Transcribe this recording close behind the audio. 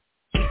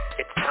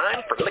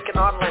time for Lykken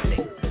on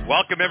Lending.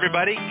 Welcome,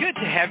 everybody. Good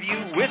to have you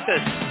with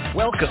us.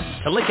 Welcome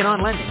to Lykken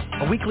on Lending,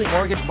 a weekly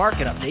mortgage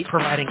market update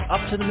providing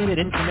up-to-the-minute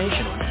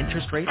information on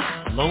interest rates,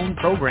 loan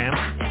programs,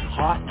 and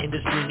hot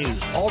industry news,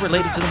 all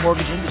related to the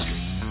mortgage industry.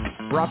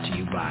 Brought to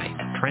you by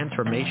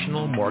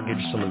Transformational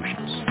Mortgage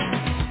Solutions.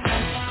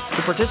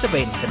 To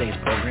participate in today's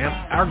program,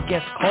 our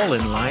guest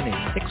call-in line is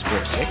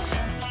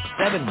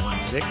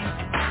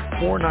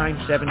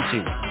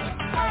 646-716-4972.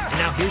 And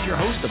now here's your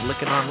host of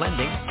Lykken on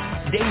Lending,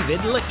 David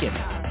Lykken.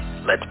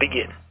 Let's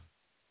begin.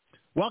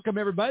 Welcome,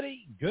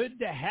 everybody. Good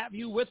to have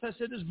you with us.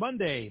 It is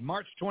Monday,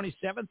 March 27th,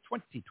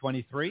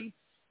 2023.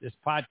 This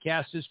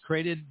podcast is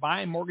created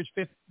by mortgage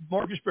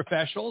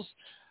professionals.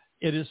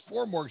 It is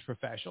for mortgage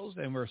professionals,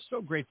 and we're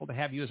so grateful to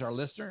have you as our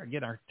listener.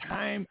 Again, our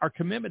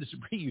commitment is to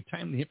bring you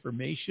timely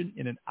information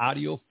in an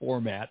audio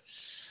format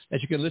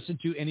that you can listen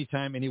to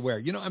anytime, anywhere.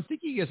 You know, I'm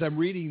thinking as I'm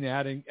reading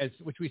that, and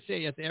which we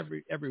say at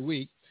every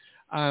week,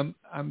 I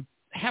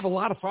have a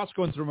lot of thoughts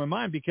going through my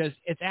mind because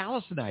it's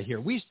Alice and I here.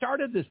 We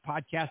started this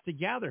podcast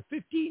together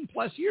 15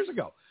 plus years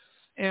ago,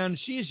 and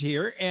she's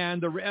here,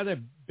 and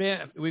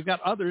we've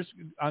got others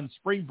on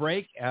spring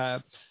break,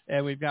 and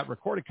we've got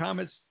recorded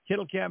comments.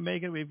 Kittle can't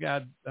make it. We've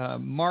got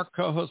Marc,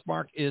 co-host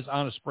Marc, is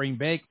on a spring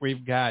break.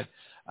 We've got,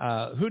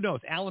 who knows,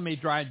 Alan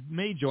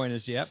may join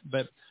us yet,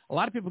 but a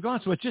lot of people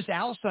gone. So it's just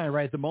Alice and I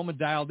right at the moment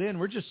dialed in.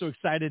 We're just so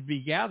excited to be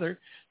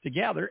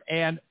together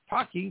and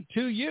talking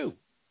to you,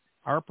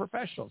 our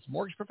professionals,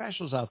 mortgage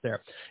professionals out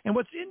there. And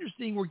what's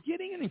interesting, we're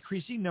getting an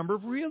increasing number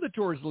of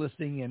realtors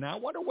listening in. Now, I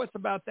wonder what's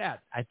about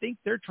that. I think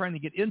they're trying to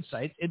get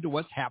insights into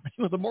what's happening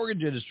with the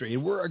mortgage industry,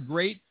 and we're a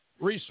great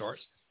resource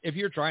if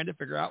you're trying to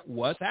figure out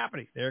what's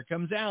happening. There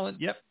comes Alan.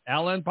 Yep,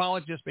 Alan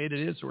Pollack just made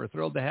it in, so we're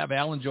thrilled to have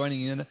Alan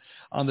joining in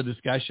on the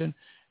discussion.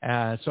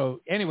 So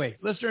anyway,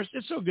 listeners,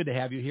 it's so good to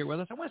have you here with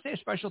us. I want to say a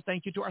special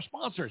thank you to our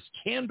sponsors,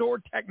 Candor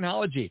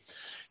Technology.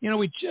 You know,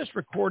 we just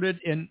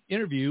recorded an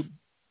interview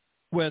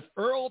with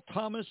Earl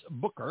Thomas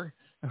Booker,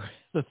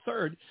 the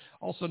third,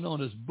 also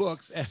known as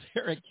Books, at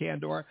Eric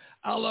Candor.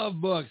 I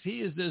love Books. He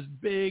is this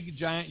big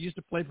giant, used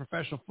to play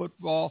professional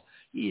football.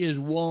 He is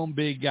one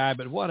big guy,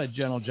 but what a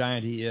gentle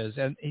giant he is.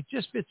 And he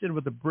just fits in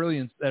with the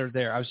brilliance that are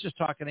there. I was just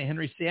talking to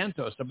Henry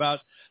Santos about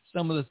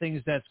some of the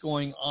things that's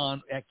going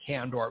on at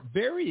Candor.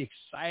 Very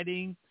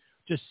exciting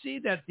to see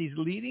that these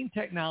leading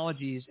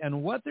technologies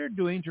and what they're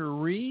doing to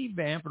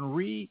revamp and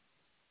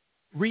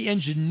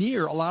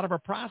re-engineer a lot of our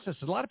processes.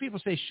 A lot of people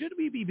say, should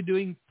we be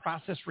doing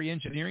process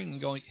re-engineering? And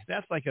going,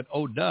 that's like an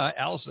oh duh.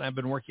 Alice and I have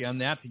been working on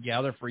that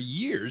together for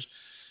years.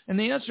 And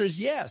the answer is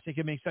yes, it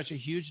can make such a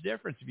huge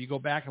difference. If you go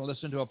back and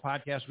listen to a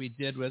podcast we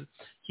did with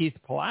Keith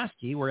Pollack,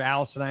 where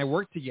Alice and I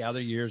worked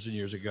together years and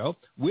years ago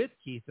with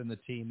Keith and the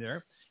team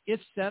there, it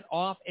set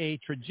off a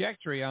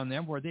trajectory on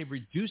them where they've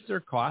reduced their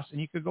costs. And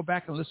you could go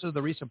back and listen to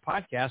the recent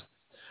podcast.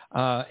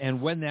 And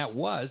when that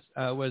was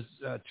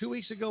 2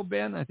 weeks ago,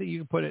 Ben. I think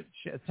you can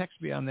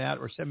text me on that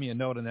or send me a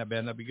note on that,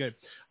 Ben. That'd be good.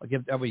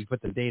 That way you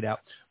put the date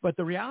out. But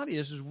the reality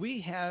is we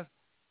have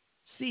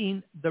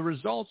seen the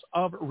results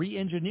of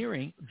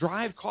re-engineering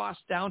drive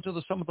costs down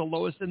to some of the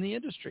lowest in the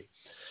industry.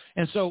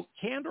 And so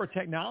Candor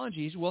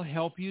Technologies will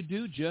help you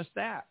do just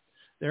that.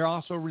 They're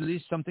also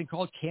released something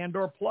called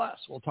Candor Plus.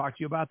 We'll talk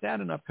to you about that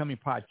in an upcoming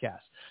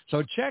podcast.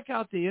 So check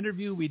out the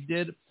interview we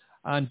did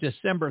on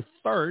December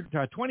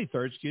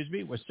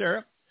 23rd, with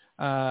Sarah.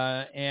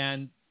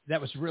 And that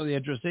was really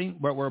interesting.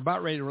 But we're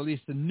about ready to release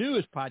the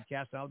newest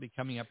podcast. That'll be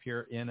coming up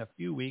here in a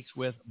few weeks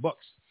with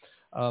Books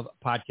of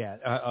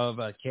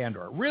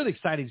Candor. Really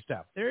exciting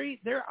stuff.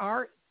 There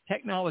are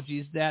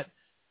technologies that,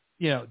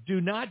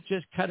 do not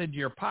just cut into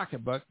your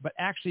pocketbook, but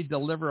actually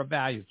deliver a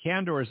value.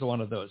 Candor is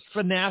one of those.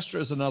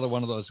 Finastra is another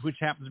one of those, which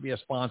happens to be a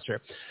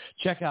sponsor.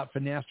 Check out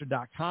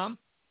finastra.com.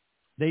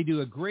 They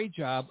do a great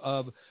job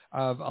of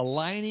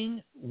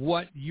aligning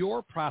what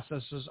your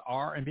processes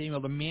are and being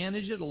able to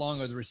manage it along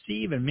with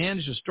receive and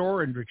manage the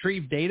store and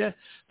retrieve data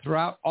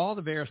throughout all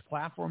the various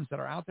platforms that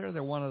are out there.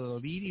 They're one of the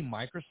leading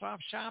Microsoft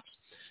shops.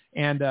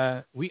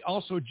 And we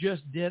also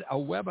just did a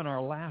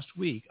webinar last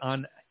week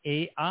on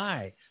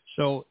AI.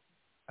 So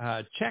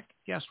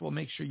we'll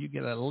make sure you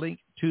get a link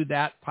to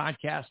that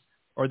podcast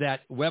or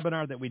that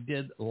webinar that we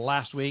did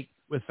last week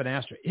with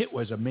Finastra. It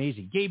was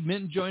amazing. Gabe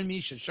Minton joined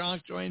me.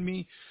 Shashank joined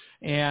me.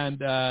 And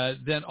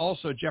then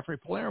also Jeffrey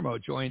Palermo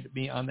joined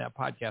me on that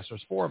podcast.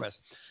 There's four of us.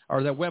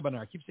 Or that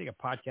webinar. I keep saying a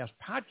podcast.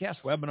 Podcast,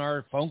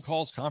 webinar, phone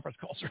calls, conference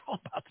calls are all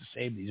about the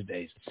same these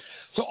days.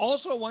 So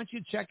also I want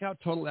you to check out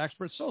Total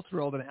Experts. So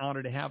thrilled and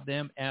honored to have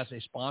them as a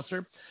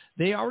sponsor.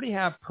 They already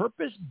have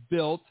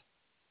purpose-built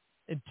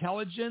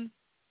intelligence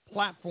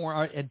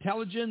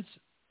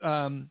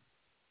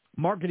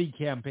marketing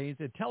campaigns,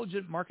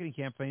 intelligent marketing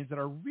campaigns that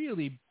are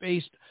really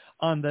based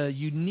on the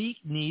unique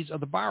needs of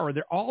the borrower.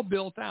 They're all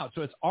built out.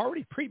 So it's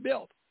already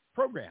pre-built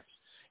programs.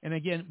 And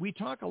again, we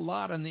talk a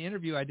lot on the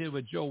interview I did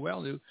with Joe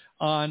Welu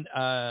on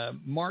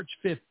March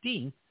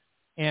 15th.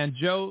 And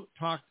Joe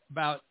talked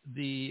about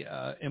the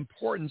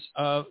importance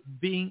of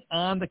being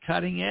on the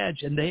cutting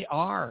edge, and they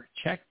are.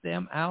 Check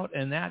them out.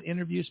 And that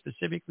interview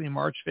specifically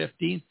March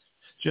 15th,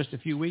 just a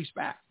few weeks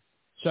back.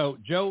 So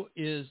Joe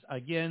is,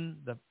 again,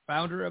 the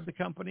founder of the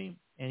company,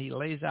 and he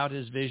lays out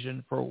his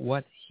vision for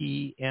what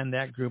he and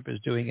that group is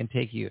doing and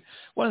taking you.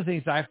 One of the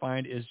things I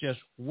find is just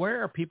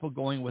where are people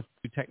going with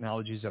new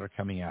technologies that are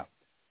coming out?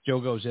 Joe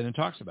goes in and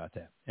talks about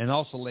that and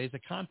also lays the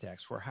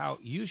context for how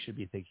you should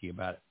be thinking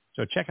about it.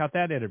 So check out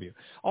that interview.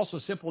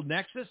 Also, Simple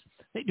Nexus,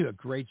 they do a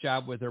great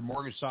job with their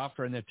mortgage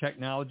software and their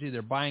technology.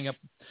 They're buying up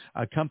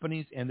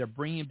companies, and they're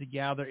bringing them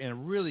together in a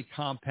really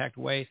compact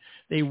way.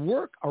 They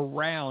work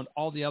around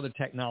all the other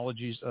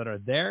technologies that are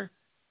there,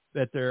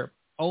 that they're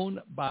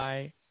owned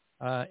by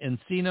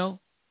Encino.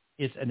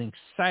 It's an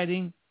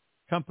exciting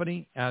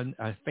company and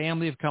a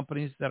family of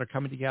companies that are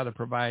coming together to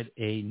provide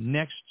a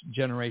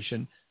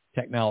next-generation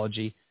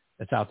technology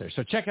that's out there.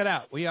 So check it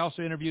out. We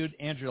also interviewed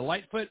Andrea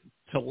Lightfoot.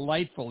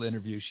 Delightful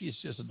interview. She's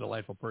just a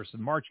delightful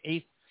person. March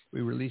 8th,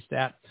 we released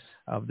that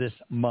of this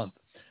month.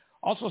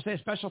 Also say a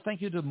special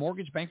thank you to the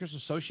Mortgage Bankers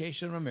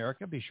Association of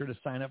America. Be sure to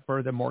sign up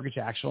for the Mortgage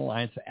Action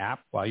Alliance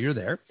app while you're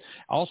there.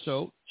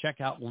 Also, check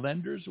out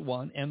Lenders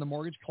One and the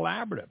Mortgage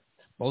Collaborative.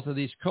 Both of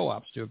these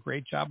co-ops do a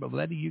great job of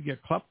letting you get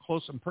up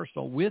close and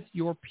personal with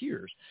your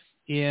peers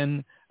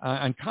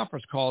on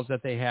conference calls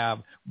that they have.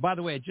 By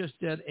the way, I just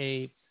did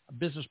a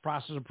business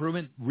process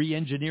improvement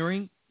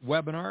re-engineering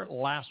webinar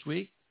last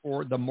week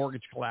for the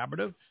Mortgage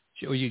Collaborative.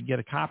 So you can get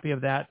a copy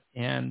of that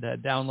and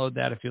download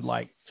that if you'd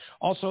like.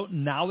 Also,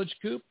 Knowledge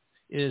Coop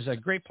is a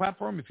great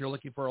platform if you're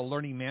looking for a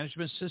learning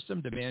management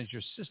system to manage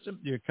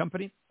your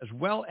company, as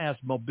well as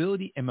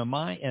Mobility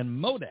MMI and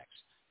Modex.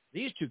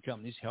 These two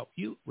companies help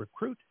you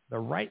recruit the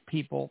right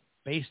people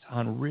based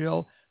on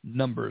real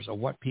numbers of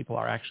what people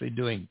are actually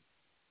doing.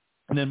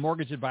 And then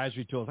mortgage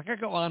advisory tools. I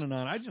could go on and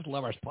on. I just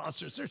love our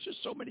sponsors. There's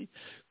just so many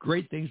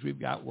great things we've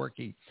got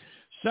working.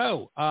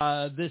 So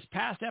this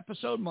past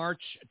episode,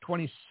 March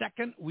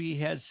 22nd, we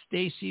had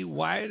Stacy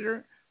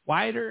Wider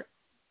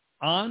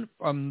on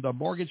from the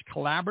Mortgage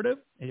Collaborative.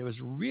 And it was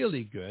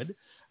really good.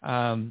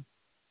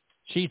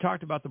 She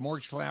talked about the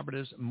Mortgage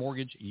Collaborative's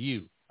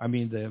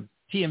the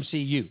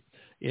TMCU.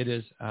 It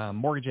is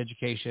mortgage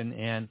education,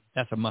 and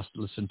that's a must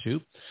listen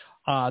to.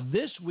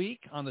 This week,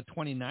 on the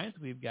 29th,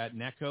 we've got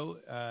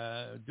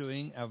Neko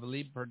doing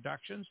Alvey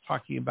Productions,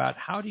 talking about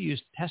how to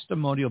use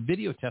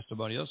video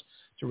testimonials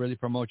to really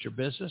promote your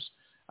business.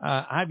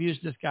 I've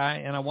used this guy,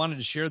 and I wanted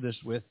to share this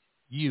with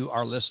you,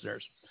 our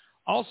listeners.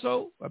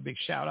 Also, a big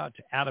shout-out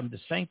to Adam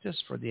DeSanctis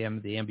for the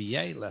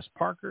MBA, Les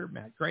Parker,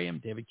 Matt Graham,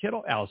 David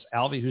Kittle, Alice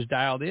Alvey, who's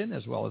dialed in,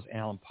 as well as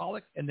Alan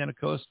Pollack, and then, of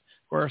course,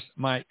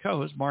 my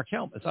co-host, Marc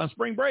Helm. It's on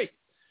spring break.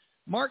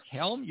 Marc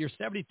Helm, you're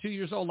 72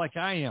 years old like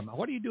I am.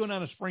 What are you doing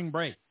on a spring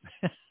break?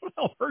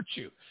 I'll hurt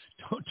you.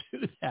 Don't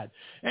do that.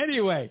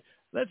 Anyway,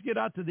 let's get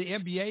out to the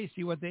MBA,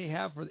 see what they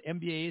have for the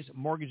MBA's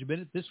Mortgage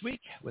Minute this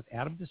week with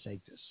Adam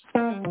DeSanctis.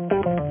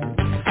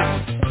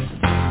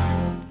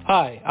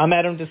 Hi, I'm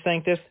Adam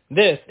DeSanctis.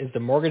 This is the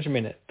Mortgage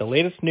Minute, the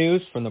latest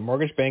news from the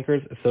Mortgage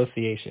Bankers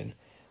Association.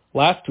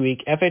 Last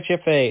week,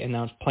 FHFA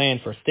announced plans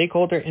for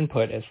stakeholder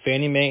input as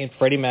Fannie Mae and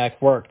Freddie Mac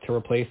work to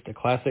replace the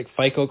classic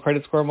FICO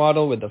credit score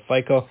model with the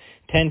FICO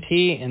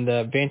 10T and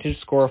the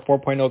VantageScore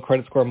 4.0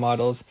 credit score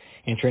models,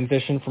 and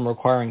transition from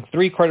requiring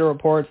 3 credit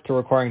reports to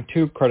requiring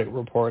 2 credit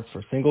reports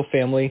for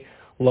single-family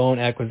loan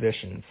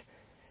acquisitions.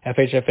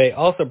 FHFA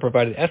also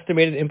provided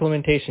estimated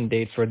implementation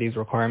dates for these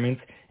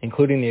requirements,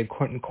 including the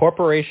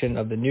incorporation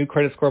of the new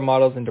credit score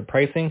models into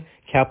pricing,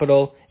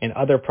 capital, and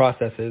other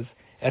processes,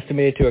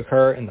 estimated to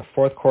occur in the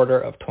fourth quarter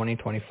of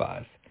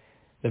 2025.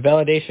 The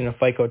validation of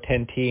FICO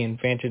 10T and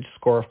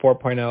VantageScore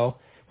 4.0,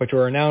 which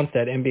were announced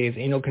at MBA's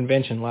annual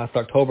convention last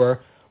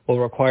October, will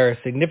require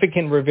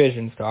significant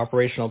revisions to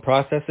operational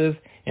processes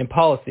and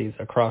policies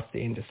across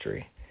the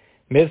industry.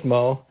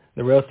 MISMO,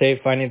 the Real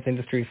Estate Finance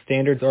Industry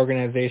Standards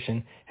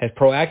Organization, has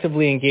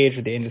proactively engaged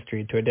with the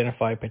industry to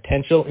identify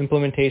potential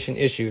implementation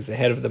issues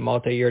ahead of the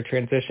multi-year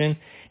transition,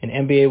 and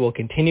MBA will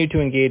continue to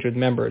engage with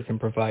members and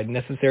provide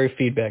necessary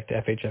feedback to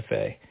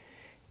FHFA.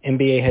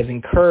 MBA has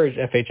encouraged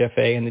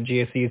FHFA and the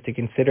GSEs to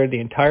consider the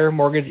entire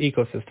mortgage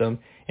ecosystem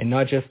and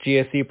not just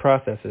GSE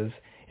processes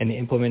in the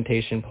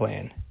implementation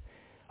plan.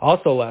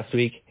 Also last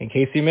week, in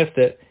case you missed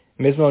it,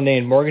 MISMO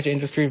named mortgage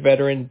industry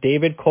veteran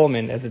David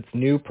Coleman as its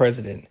new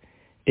president.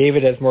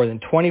 David has more than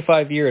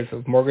 25 years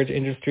of mortgage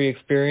industry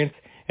experience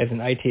as an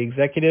IT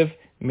executive,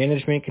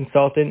 management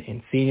consultant,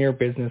 and senior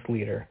business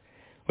leader.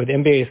 With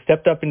MBA's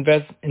stepped-up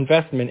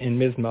investment in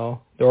MISMO,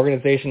 the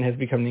organization has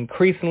become an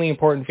increasingly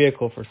important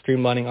vehicle for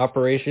streamlining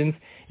operations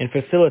and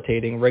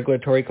facilitating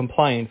regulatory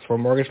compliance for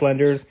mortgage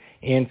lenders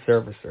and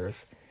servicers.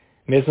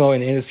 MISMO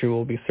and the industry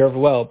will be served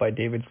well by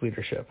David's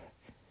leadership.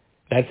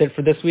 That's it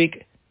for this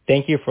week.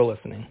 Thank you for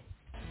listening.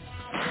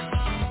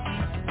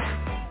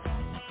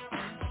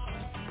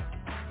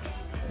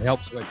 It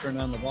helps if I turn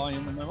on the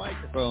volume on my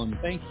microphone.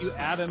 Thank you,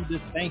 Adam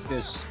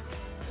DeSanctis,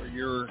 for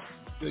your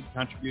good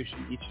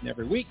contribution each and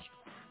every week.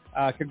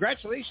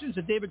 Congratulations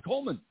to David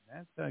Coleman.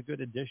 That's a good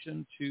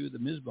addition to the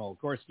MISMO. Of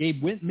course,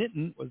 Gabe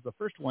Minton was the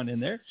first one in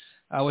there.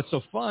 What's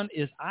so fun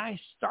is I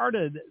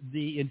started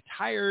the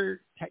entire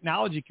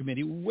technology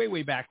committee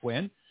way back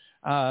when.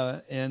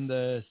 Was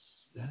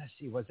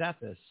that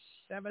the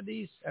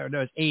 70s, or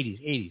no, it's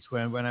 80s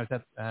when I was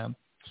at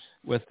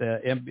with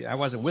the MBA. I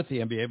wasn't with the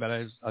MBA, but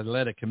I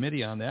led a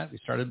committee on that. We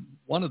started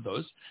one of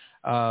those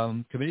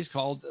committees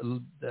called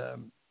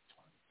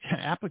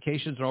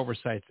Applications and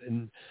Oversights,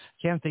 and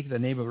I can't think of the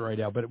name of it right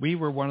now, but we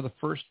were one of the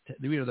first.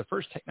 We were the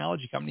first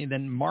technology company, and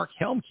then Marc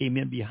Helm came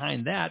in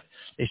behind that.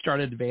 They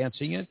started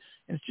advancing it,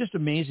 and it's just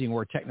amazing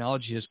where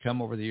technology has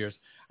come over the years.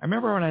 I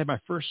remember when I had my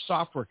first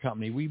software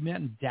company, we met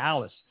in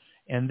Dallas,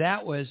 and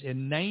that was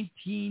in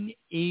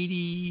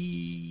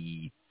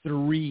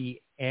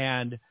 1983,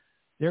 and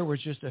there was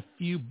just a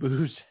few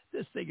booths,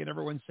 this thing, and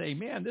everyone saying,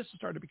 man, this is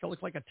starting to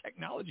look like a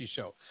technology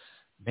show.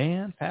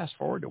 Man, fast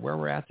forward to where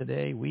we're at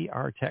today. We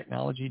are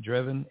technology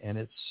driven, and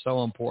it's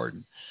so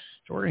important.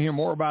 So we're going to hear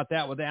more about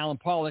that with Alan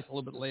Pollack a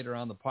little bit later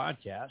on the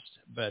podcast.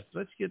 But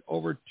let's get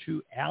over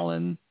to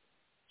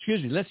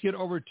let's get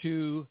over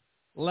to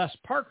Les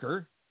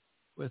Parker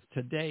with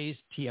today's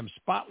TM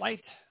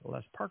Spotlight.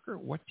 Les Parker,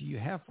 what do you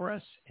have for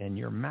us and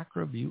your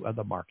macro view of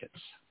the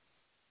markets?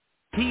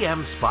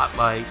 TM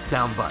Spotlight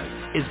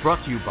Soundbite is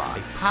brought to you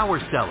by Power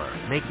Seller,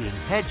 making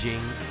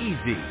hedging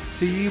easy.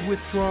 See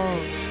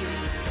withdrawals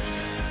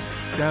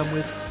down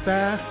with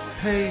fast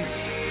pace.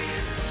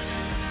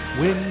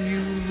 When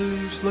you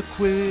lose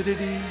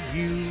liquidity,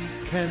 you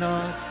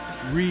cannot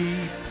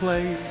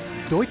replay.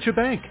 Deutsche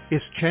Bank,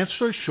 is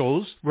Chancellor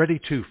Scholz ready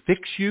to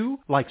fix you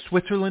like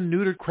Switzerland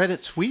neutered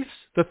Credit Suisse?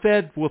 The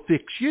Fed will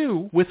fix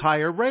you with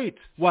higher rates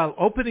while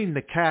opening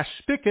the cash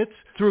spigots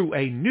through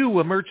a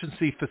new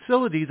emergency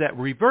facility that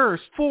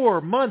reversed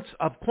 4 months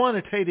of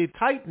quantitative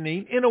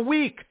tightening in a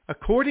week.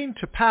 According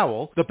to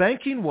Powell, the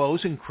banking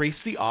woes increase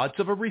the odds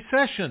of a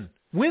recession.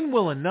 When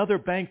will another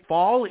bank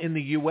fall in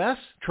the U.S.?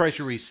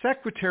 Treasury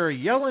Secretary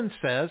Yellen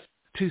says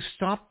to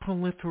stop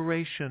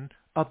proliferation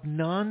of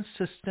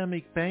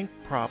non-systemic bank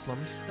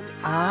problems,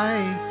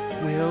 I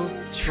will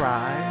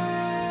try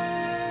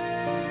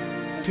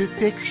to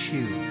fix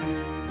you.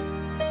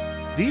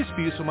 These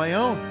views are my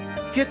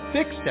own. Get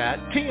fixed at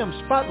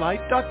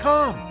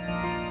tmspotlight.com.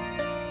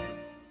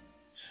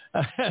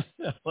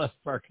 Les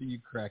Parker, you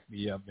cracked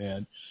me up,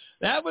 man.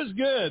 That was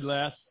good,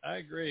 Les. I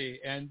agree.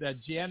 And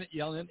Janet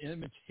Yellen,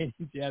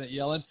 imitating Janet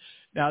Yellen.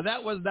 Now,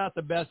 that was not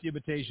the best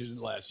imitation,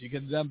 Les. You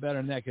could have done better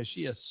than that because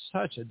she has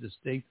such a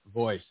distinct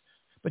voice.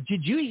 But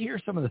did you hear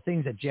some of the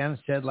things that Janet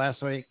said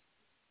last week?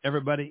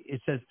 Everybody,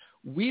 it says,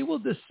 we will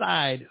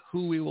decide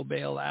who we will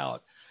bail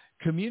out.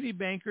 Community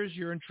bankers,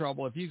 you're in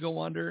trouble. If you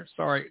go under,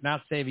 sorry,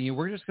 not saving you.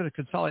 We're just going to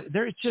consolidate.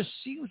 There, it just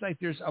seems like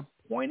there's a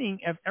pointing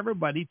of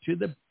everybody to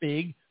the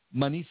big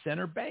money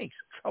center banks.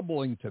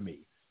 Troubling to me.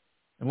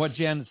 And what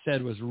Janet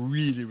said was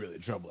really, really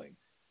troubling.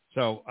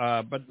 So,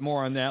 but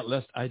more on that,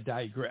 lest I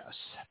digress.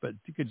 But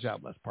good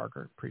job, Les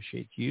Parker.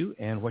 Appreciate you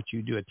and what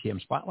you do at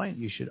TM Spotlight.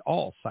 You should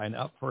all sign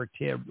up for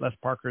Les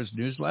Parker's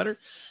newsletter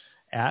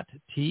at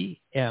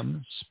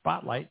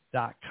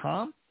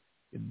tmspotlight.com.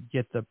 You can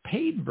get the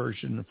paid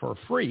version for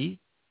free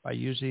by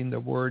using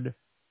the word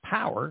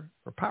power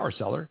for Power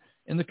Seller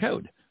in the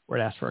code. Where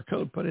it asks for a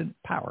code, put in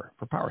power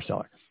for Power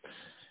Seller.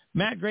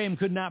 Matt Graham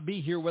could not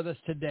be here with us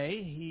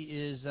today. He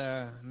is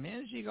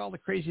managing all the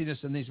craziness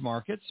in these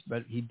markets,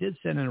 but he did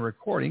send in a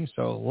recording.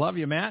 So love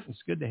you, Matt.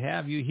 It's good to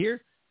have you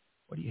here.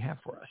 What do you have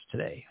for us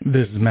today?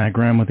 This is Matt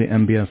Graham with the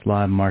MBS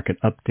Live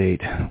Market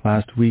Update.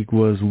 Last week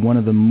was one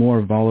of the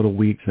more volatile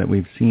weeks that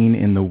we've seen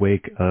in the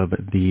wake of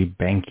the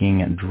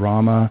banking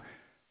drama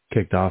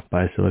kicked off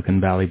by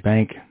Silicon Valley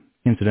Bank.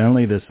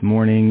 Incidentally, this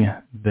morning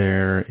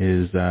there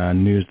is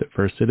news that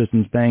First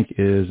Citizens Bank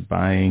is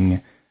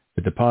buying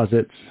the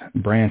deposits,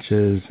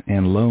 branches,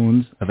 and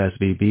loans of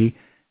SVB,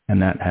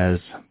 and that has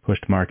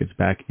pushed markets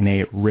back in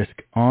a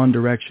risk-on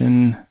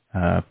direction,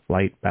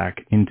 flight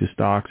back into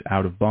stocks,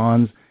 out of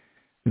bonds.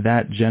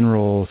 That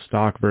general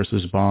stock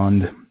versus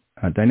bond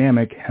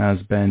dynamic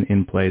has been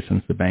in place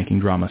since the banking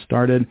drama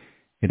started.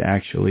 It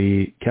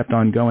actually kept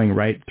on going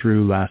right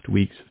through last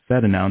week's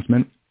Fed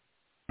announcement.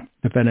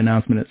 The Fed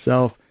announcement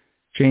itself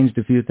changed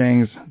a few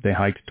things. They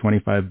hiked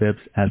 25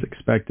 bips as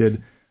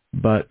expected.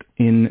 But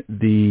in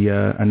the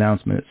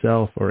announcement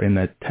itself, or in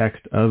the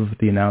text of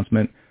the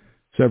announcement,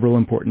 several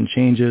important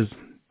changes,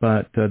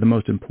 but the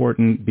most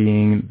important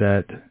being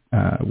that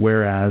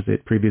whereas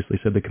it previously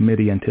said the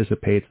committee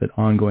anticipates that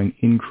ongoing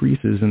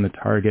increases in the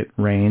target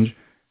range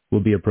will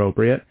be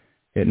appropriate,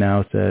 it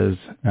now says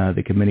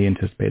the committee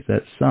anticipates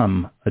that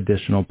some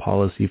additional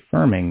policy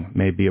firming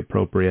may be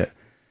appropriate.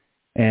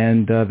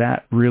 And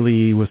that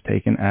really was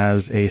taken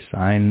as a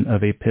sign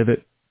of a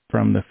pivot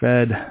from the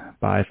Fed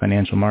by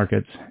financial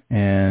markets,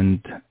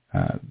 and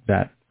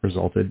that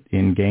resulted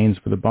in gains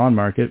for the bond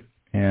market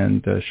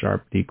and a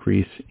sharp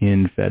decrease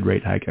in Fed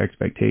rate hike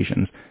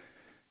expectations.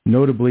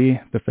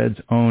 Notably, the Fed's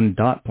own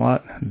dot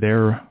plot,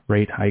 their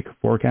rate hike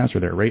forecast,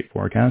 or their rate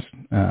forecast,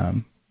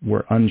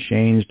 were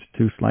unchanged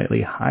to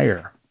slightly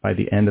higher by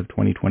the end of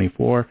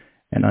 2024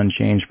 and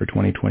unchanged for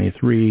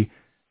 2023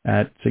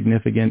 at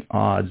significant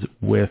odds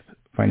with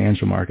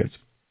financial markets.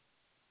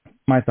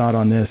 My thought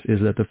on this is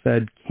that the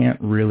Fed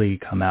can't really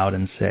come out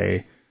and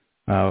say,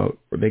 or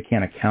they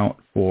can't account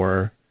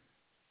for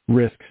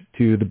risks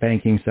to the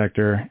banking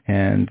sector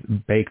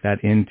and bake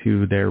that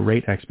into their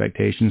rate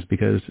expectations,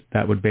 because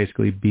that would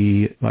basically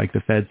be like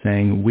the Fed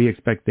saying, we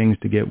expect things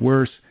to get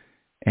worse,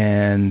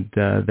 and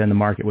then the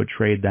market would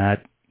trade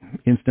that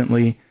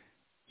instantly.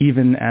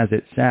 Even as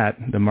it sat,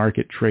 the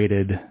market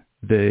traded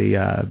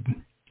the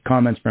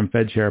comments from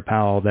Fed Chair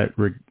Powell that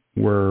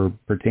were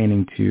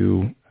pertaining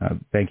to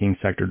banking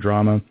sector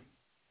drama,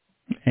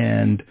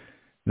 and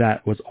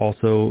that was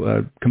also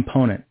a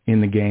component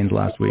in the gains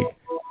last week.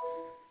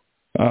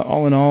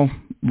 All in all,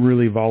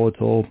 really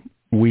volatile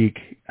week.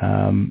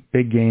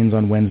 Big gains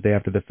on Wednesday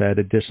after the Fed,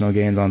 additional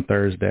gains on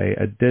Thursday,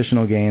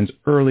 additional gains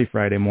early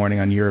Friday morning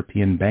on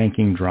European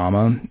banking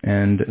drama,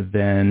 and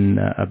then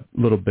a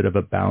little bit of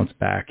a bounce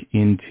back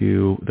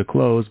into the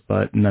close,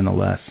 but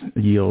nonetheless,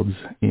 yields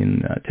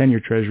in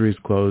 10-year treasuries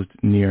closed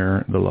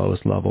near the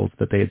lowest levels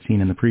that they had seen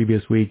in the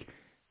previous week.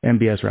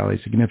 MBS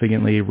rallied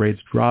significantly,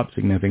 rates dropped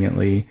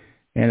significantly,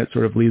 and it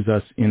sort of leaves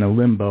us in a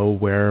limbo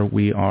where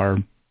we are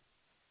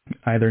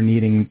either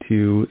needing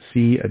to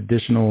see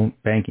additional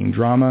banking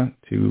drama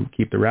to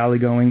keep the rally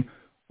going,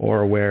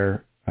 or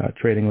where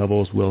trading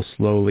levels will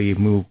slowly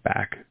move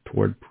back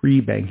toward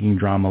pre-banking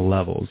drama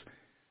levels.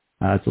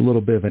 It's a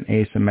little bit of an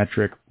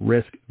asymmetric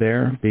risk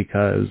there,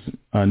 because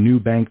a new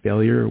bank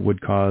failure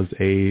would cause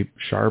a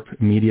sharp,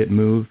 immediate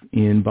move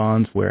in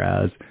bonds,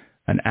 whereas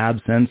an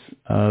absence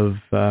of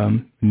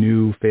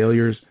new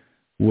failures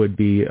would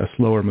be a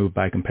slower move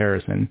by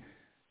comparison.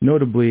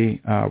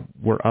 Notably,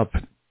 we're up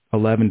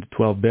 11 to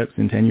 12 bips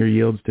in 10-year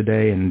yields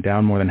today and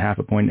down more than half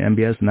a point in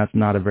MBS, and that's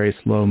not a very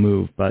slow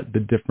move. But the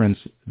difference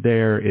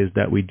there is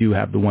that we do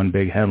have the one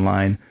big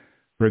headline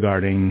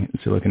regarding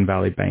Silicon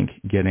Valley Bank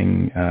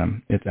getting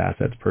its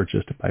assets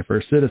purchased by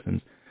First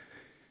Citizens.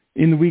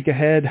 In the week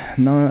ahead,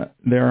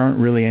 there aren't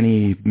really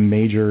any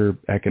major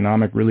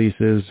economic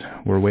releases.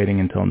 We're waiting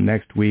until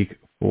next week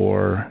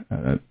for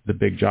the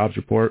big jobs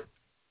report.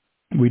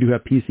 We do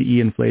have PCE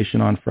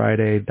inflation on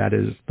Friday. That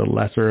is the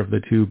lesser of the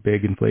two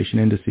big inflation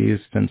indices,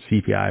 since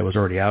CPI was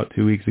already out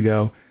 2 weeks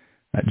ago.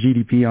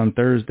 GDP on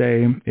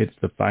Thursday, it's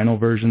the final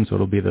version, so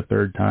it'll be the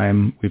third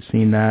time we've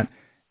seen that.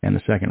 And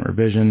the second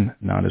revision,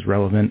 not as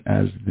relevant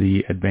as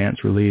the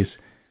advance release.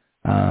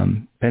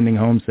 Pending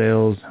home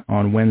sales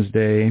on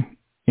Wednesday,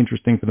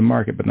 interesting for the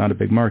market, but not a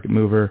big market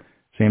mover.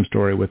 Same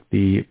story with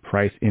the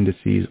price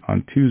indices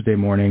on Tuesday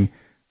morning.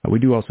 We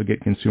do also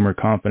get consumer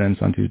confidence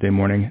on Tuesday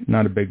morning.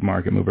 Not a big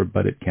market mover,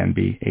 but it can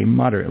be a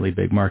moderately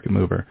big market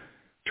mover.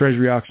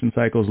 Treasury auction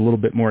cycle is a little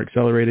bit more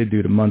accelerated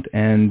due to month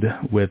end,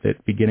 with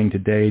it beginning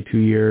today,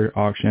 2-year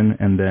auction,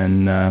 and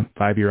then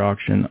 5-year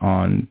auction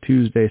on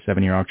Tuesday,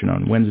 7-year auction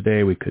on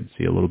Wednesday. We could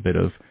see a little bit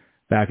of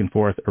back and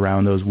forth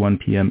around those 1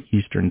 p.m.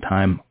 Eastern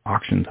time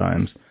auction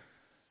times.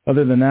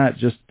 Other than that,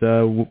 just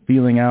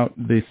feeling out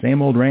the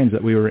same old range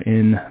that we were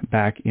in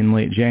back in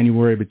late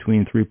January,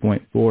 between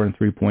 3.4 and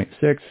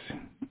 3.6.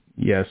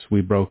 Yes,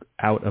 we broke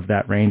out of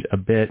that range a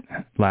bit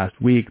last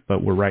week,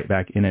 but we're right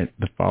back in it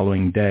the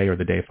following day or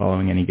the day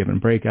following any given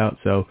breakout.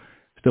 So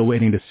still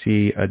waiting to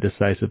see a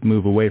decisive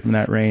move away from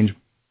that range,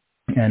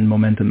 and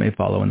momentum may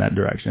follow in that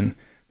direction.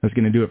 That's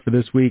going to do it for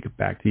this week.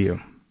 Back to you.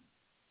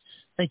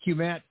 Thank you,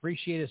 Matt.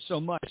 Appreciate it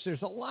so much.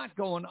 There's a lot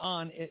going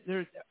on.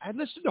 I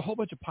listened to a whole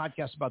bunch of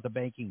podcasts about the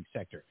banking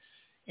sector.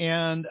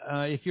 And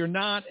if you're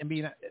not,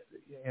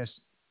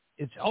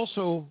 it's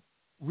also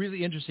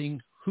really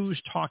interesting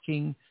who's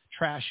talking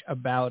trash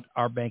about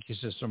our banking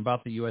system,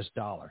 about the U.S.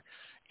 dollar.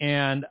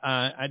 And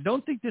I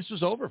don't think this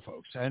is over,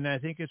 folks. And I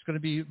think it's going to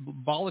be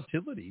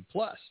volatility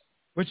plus,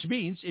 which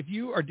means if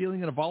you are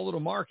dealing in a volatile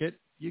market,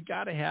 you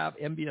got to have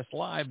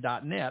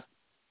mbslive.net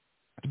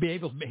to be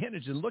able to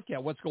manage and look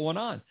at what's going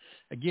on.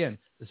 Again,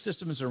 the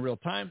system is in real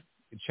time.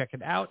 You can check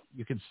it out.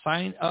 You can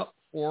sign up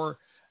for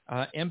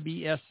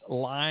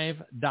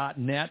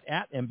mbslive.net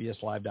at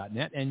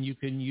mbslive.net, and you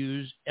can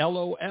use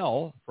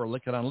LOL for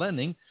Lykken on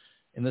Lending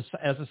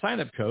as a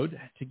sign-up code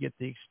to get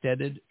the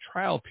extended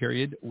trial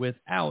period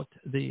without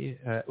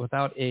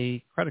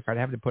a credit card,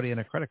 having to put in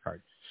a credit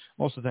card.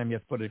 Most of the time you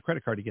have to put in a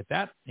credit card to get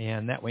that,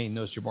 and that way he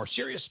knows you're more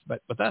serious.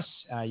 But with us,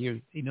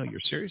 you know you're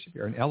serious if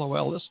you're an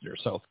LOL listener.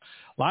 So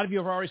a lot of you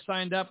have already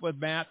signed up with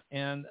Matt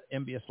and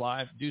MBS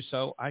Live. Do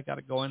so. I got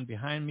it going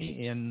behind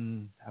me,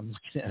 and I'm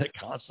looking at it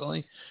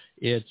constantly.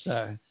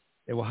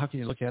 Well, how can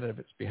you look at it if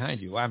it's behind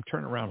you? Well, I'm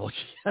turning around looking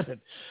at it.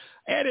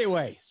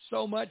 Anyway,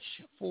 so much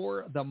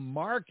for the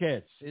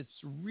markets. It's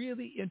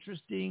really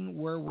interesting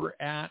where we're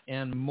at,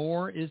 and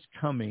more is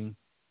coming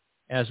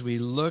as we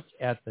look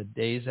at the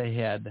days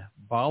ahead.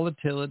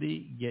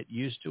 Volatility, get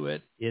used to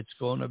it. It's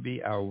going to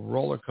be a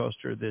roller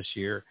coaster this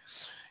year,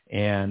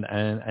 and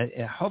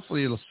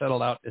hopefully it'll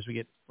settle out as we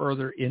get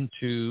further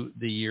into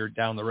the year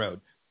down the road,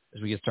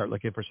 as we start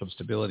looking for some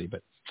stability.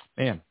 But,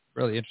 man,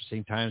 really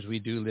interesting times we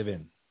do live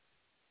in.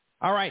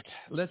 All right,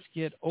 let's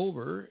get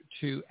over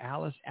to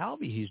Alice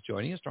Alvey. He's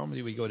joining us.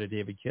 Normally we go to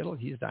David Kittle.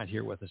 He's not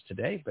here with us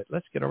today, but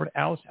let's get over to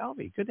Alice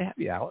Alvey. Good to have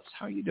you, Alice.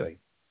 How are you doing?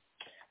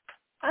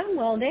 I'm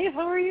well, Dave.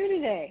 How are you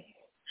today?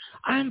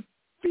 I'm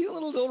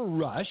feeling a little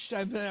rushed.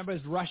 I was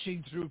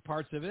rushing through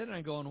parts of it, and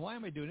I'm going, why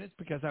am I doing this?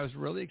 Because I was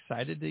really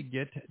excited to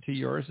get to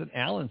yours and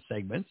Alan's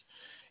segments.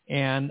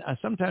 And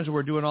sometimes when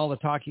we're doing all the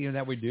talking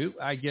that we do,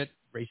 I get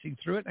racing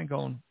through it and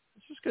going,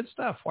 this is good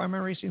stuff. Why am I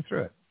racing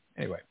through it?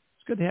 Anyway,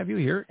 it's good to have you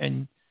here,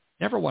 and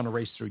never want to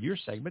race through your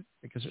segment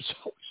because it's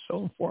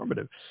so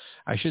informative.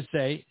 I should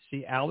say,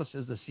 see, Alice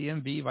is the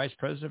CMV Vice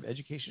President of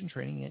Education and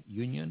Training at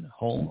Union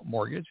Home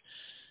Mortgage,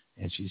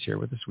 and she's here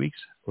with this week's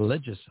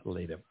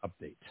legislative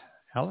update.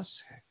 Alice,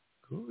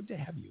 good to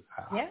have you.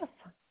 Yes.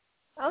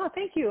 Oh,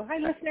 thank you. Hi,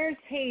 listeners.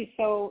 Hey,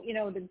 so,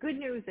 the good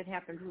news that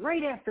happened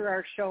right after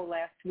our show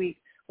last week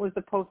was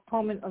the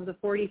postponement of the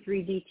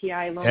 43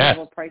 DTI loan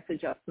level price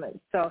adjustment.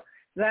 So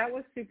that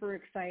was super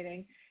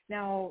exciting.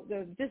 Now,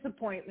 the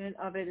disappointment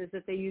of it is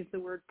that they use the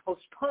word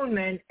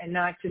postponement and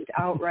not just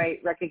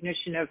outright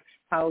recognition of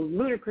how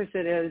ludicrous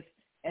it is,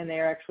 and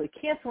they're actually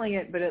canceling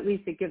it, but at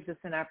least it gives us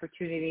an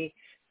opportunity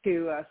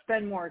to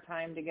spend more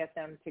time to get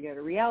them to get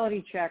a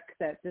reality check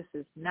that this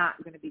is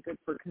not going to be good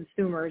for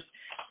consumers,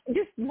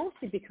 just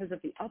mostly because of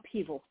the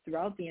upheaval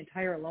throughout the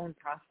entire loan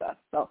process.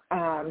 So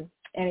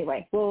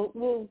anyway,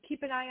 we'll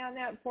keep an eye on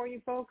that for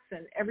you folks,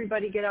 and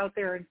everybody get out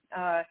there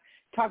and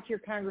talk to your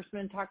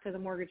congressman, talk to the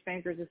Mortgage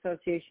Bankers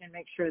Association,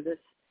 make sure this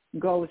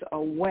goes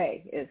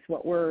away is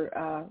what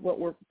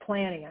we're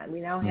planning on. We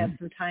now have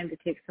some time to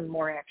take some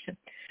more action.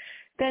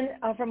 Then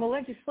from a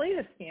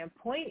legislative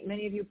standpoint,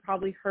 many of you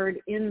probably heard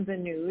in the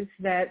news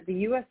that the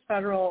U.S.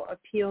 Federal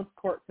Appeals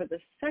Court for the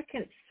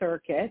Second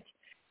Circuit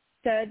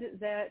said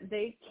that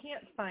they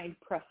can't find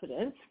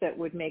precedents that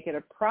would make it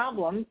a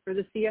problem for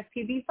the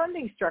CFPB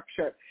funding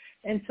structure.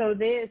 And so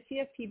the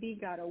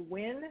CFPB got a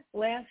win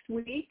last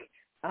week.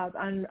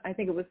 On, I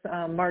think it was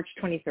March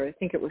 23rd. I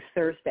think it was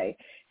Thursday.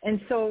 And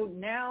so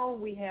now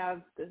we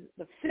have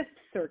the Fifth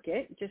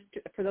Circuit. Just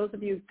for those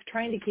of you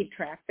trying to keep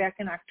track, back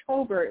in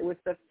October, it was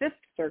the Fifth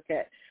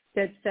Circuit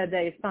that said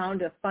they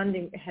found a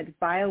funding had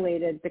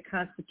violated the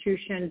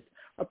Constitution's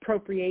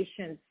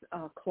appropriations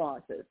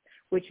clauses,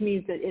 which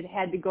means that it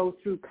had to go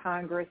through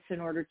Congress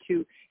in order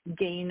to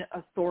gain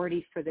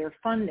authority for their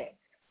funding.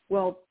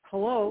 Well,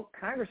 hello,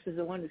 Congress is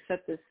the one who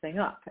set this thing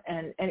up.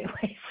 And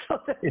anyway, so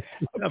the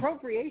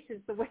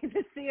appropriations, the way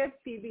the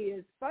CFPB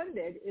is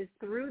funded is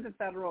through the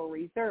Federal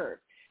Reserve.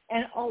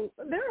 And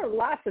there are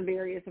lots of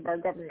areas of our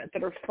government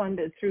that are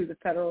funded through the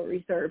Federal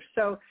Reserve.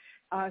 So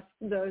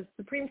the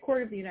Supreme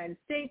Court of the United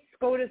States,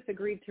 SCOTUS,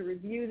 agreed to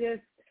review this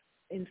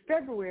in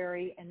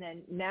February, and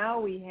then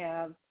now we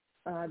have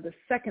the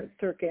Second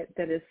Circuit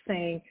that is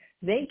saying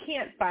they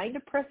can't find a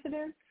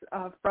precedent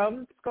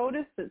from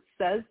SCOTUS that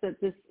says that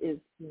this is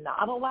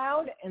not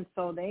allowed, and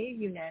so they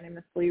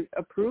unanimously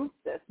approved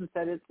this and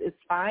said it's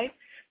fine.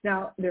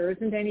 Now, there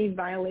isn't any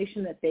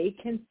violation that they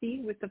can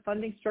see with the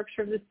funding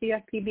structure of the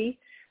CFPB,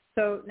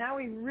 so now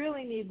we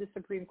really need the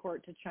Supreme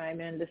Court to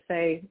chime in to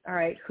say, all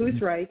right, who's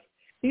right?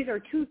 These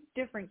are two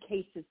different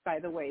cases, by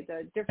the way.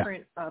 The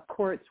different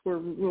courts were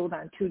ruled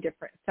on two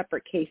different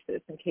separate cases,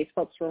 in case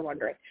folks were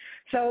wondering.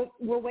 So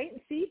we'll wait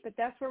and see, but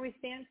that's where we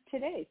stand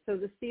today. So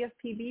the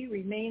CFPB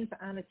remains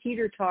on a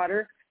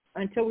teeter-totter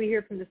until we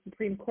hear from the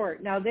Supreme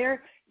Court. Now,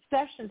 their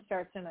session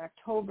starts in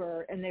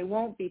October, and they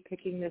won't be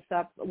picking this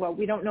up. Well,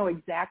 we don't know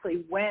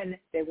exactly when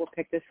they will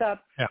pick this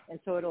up, and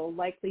so it'll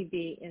likely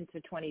be into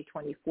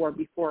 2024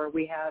 before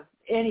we have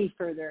any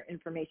further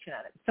information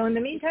on it. So in the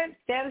meantime,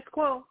 status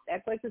quo.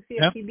 Act like the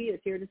CFPB is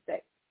here to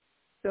stay.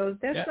 So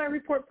that's my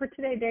report for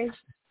today, Dave.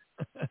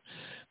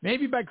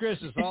 Maybe by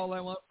Christmas. All I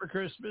want for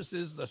Christmas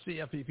is the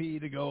CFPB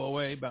to go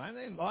away. But I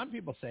think a lot of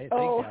people say,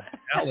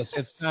 Alice,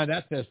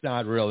 that's just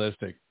not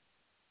realistic.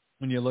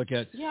 When you look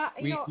at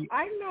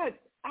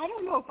I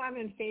don't know if I'm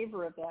in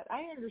favor of that.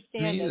 I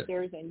understand that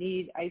there's a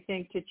need, I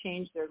think, to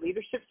change their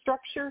leadership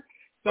structure,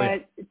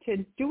 but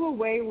to do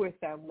away with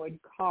them would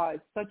cause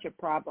such a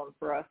problem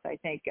for us, I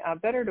think.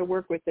 Better to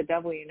work with the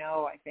devil you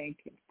know, I think,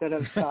 instead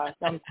of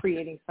them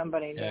creating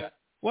somebody new.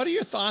 What are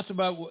your thoughts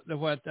about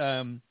what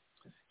Adam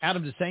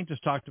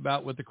DeSanctis talked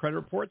about with the credit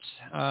reports?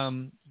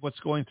 What's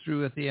going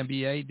through at the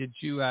MBA? Did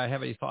you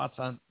have any thoughts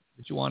on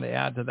that you want to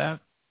add to that?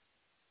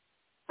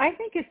 I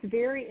think it's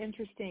very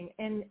interesting.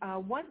 And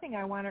one thing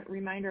I want to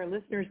remind our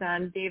listeners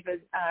on,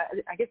 David,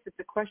 I guess it's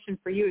a question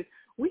for you, is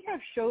we have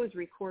shows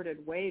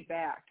recorded way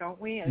back,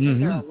 don't we?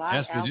 And there are a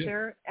lot out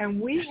there.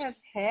 And we have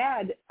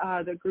had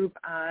the group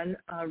on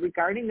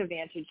regarding the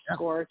Vantage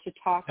score to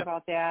talk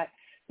about that.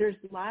 There's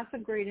lots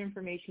of great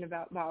information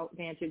about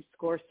Vantage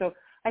score. So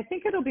I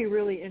think it'll be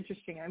really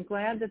interesting. I'm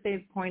glad that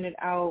they've pointed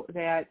out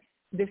that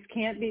this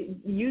can't be,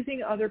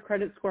 using other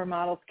credit score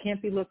models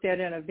can't be looked at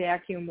in a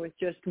vacuum with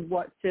just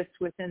what sits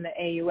within the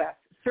AUS.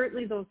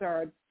 Certainly those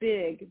are a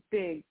big,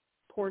 big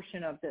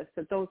portion of this,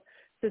 that those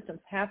systems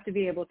have to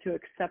be able to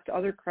accept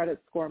other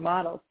credit score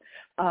models.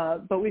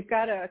 But we've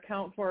got to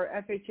account for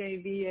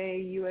FHA,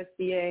 VA,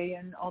 USDA,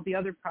 and all the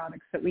other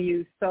products that we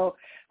use. So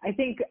I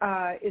think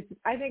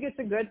it's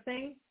a good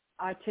thing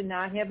to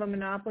not have a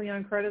monopoly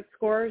on credit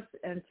scores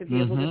and to be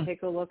able to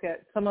take a look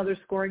at some other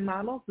scoring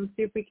models and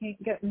see if we can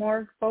get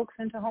more folks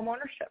into home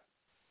ownership.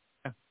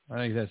 I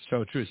think that's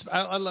so true.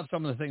 I love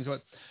some of the things,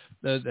 what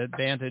the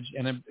advantage.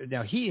 And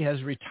now he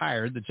has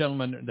retired, the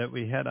gentleman that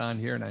we had on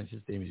here, and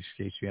his name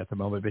escapes me at the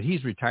moment, but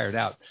he's retired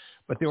out.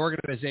 But the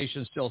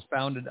organization still is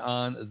founded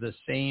on the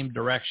same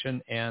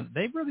direction, and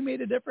they've really made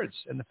a difference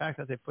in the fact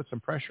that they put some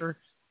pressure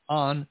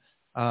on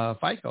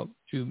FICO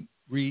to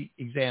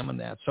re-examine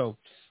that. So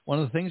one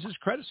of the things is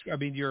credit score. I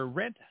mean, your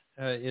rent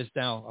is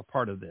now a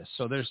part of this.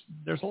 So there's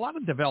a lot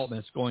of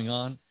developments going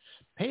on.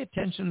 Pay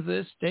attention to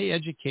this. Stay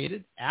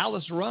educated.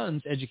 Alice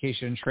runs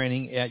education and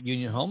training at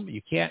Union Home.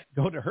 You can't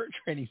go to her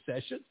training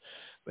sessions,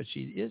 but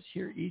she is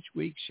here each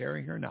week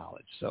sharing her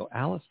knowledge. So,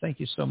 Alice, thank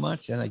you so much.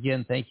 And,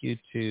 again, thank you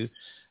to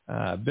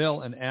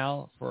Bill and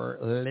Al for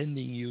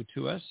lending you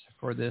to us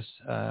for this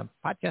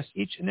podcast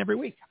each and every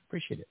week.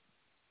 Appreciate it.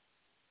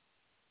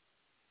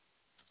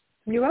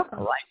 You're welcome.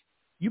 All right.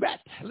 You bet.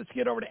 Let's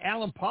get over to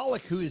Alan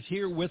Pollack, who is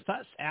here with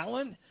us.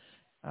 Alan,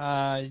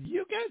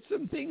 you got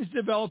some things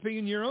developing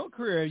in your own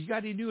career. You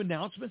got any new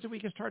announcements that we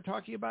can start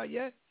talking about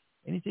yet?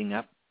 Anything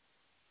up?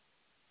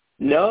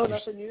 No,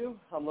 nothing new.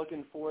 I'm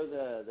looking for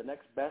the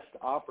next best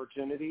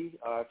opportunity.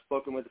 I've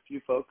spoken with a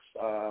few folks,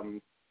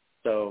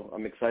 so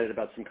I'm excited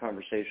about some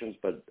conversations,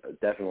 but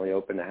definitely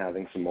open to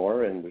having some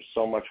more. And there's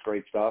so much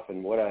great stuff,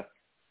 and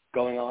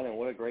going on, and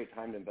what a great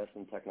time to invest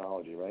in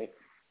technology, right?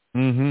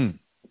 Mm-hmm.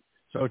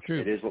 So true.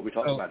 It is what we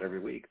talk about every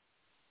week.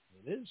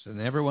 It is, and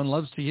everyone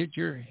loves to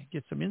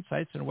get some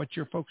insights on what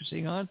you're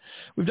focusing on.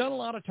 We've done a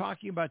lot of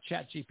talking about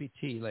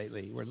ChatGPT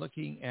lately. We're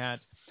looking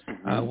at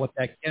what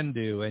that can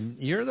do, and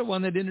you're the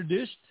one that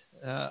introduced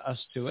us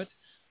to it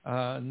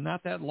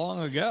not that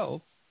long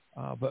ago.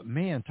 But,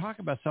 man, talk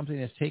about something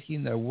that's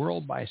taking the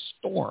world by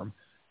storm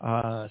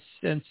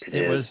since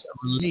it was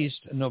released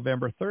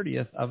November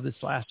 30th of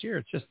this last year.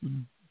 It's just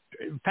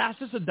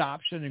fastest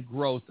adoption and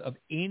growth of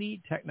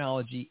any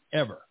technology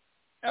ever.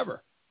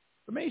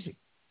 It's amazing.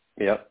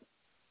 Yep.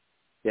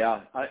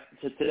 Yeah.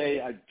 So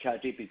today,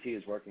 ChatGPT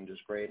is working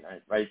just great.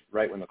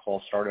 Right when the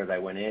call started, I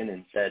went in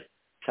and said,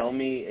 "Tell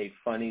me a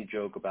funny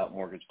joke about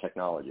mortgage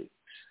technology."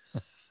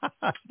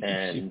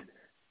 And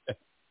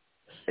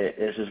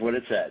this is what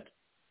it said.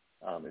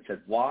 It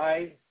said,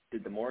 "Why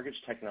did the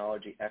mortgage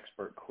technology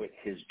expert quit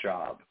his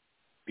job?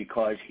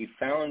 Because he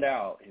found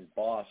out his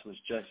boss was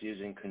just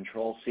using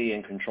Control-C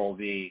and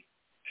Control-V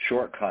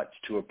shortcuts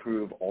to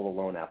approve all the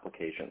loan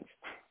applications."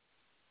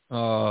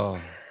 Oh.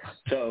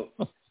 So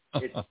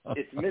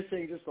it's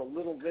missing just a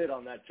little bit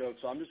on that joke.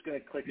 So I'm just going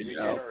to click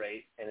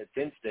regenerate, and it's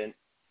instant.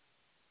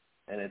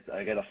 And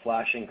I get a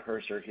flashing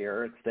cursor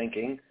here. It's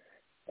thinking.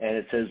 And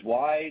it says,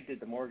 "Why did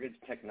the mortgage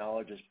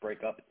technologists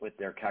break up with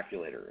their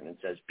calculator?" And it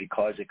says,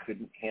 "Because it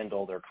couldn't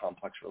handle their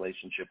complex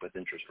relationship with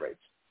interest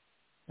rates."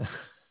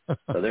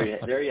 So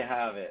there you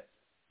have it.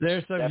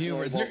 There's some Definitely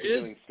humor. Won't be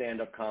doing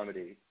stand-up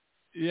comedy.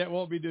 Yeah, it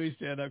won't be doing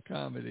stand-up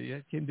comedy.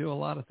 It can do a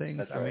lot of things.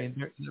 That's I right.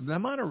 mean, the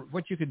amount of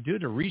what you can do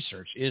to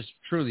research is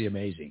truly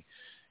amazing,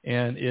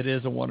 and it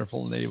is a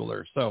wonderful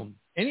enabler. So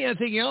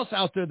anything else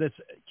out there that's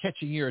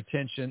catching your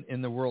attention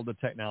in the world of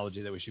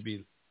technology that we should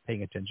be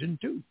paying attention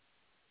to?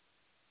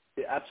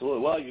 Yeah, absolutely.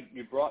 Well,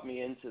 you brought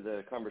me into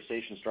the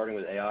conversation starting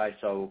with AI,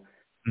 so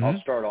I'll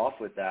start off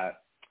with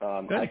that.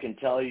 I can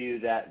tell you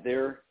that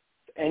if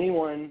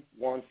anyone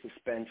wants to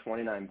spend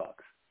 $29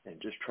 and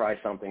just try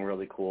something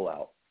really cool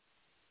out,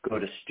 go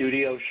to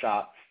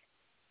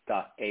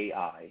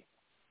studioshots.ai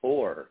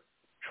or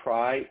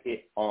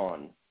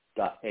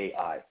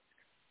tryiton.ai.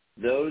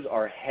 Those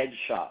are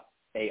headshot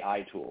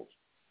AI tools.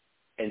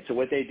 And so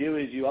what they do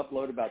is you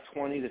upload about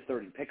 20 to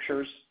 30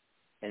 pictures,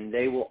 and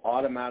they will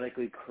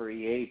automatically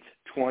create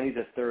 20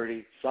 to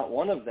 30. So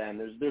one of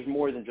them, there's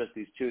more than just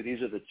these two.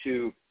 These are the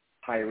two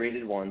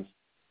high-rated ones.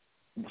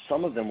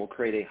 Some of them will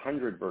create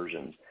 100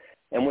 versions.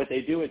 And what they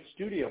do at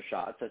Studio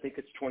Shots, I think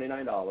it's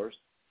 $29,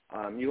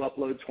 you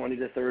upload 20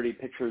 to 30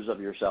 pictures of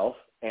yourself,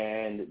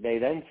 and they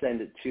then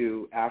send it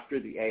to, after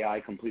the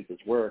AI completes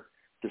its work,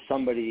 to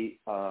somebody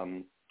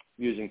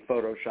using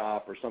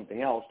Photoshop or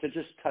something else to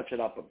just touch it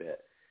up a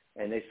bit.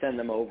 And they send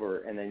them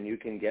over, and then you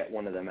can get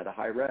one of them at a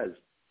high res.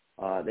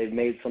 They've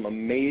made some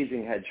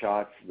amazing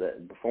headshots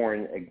before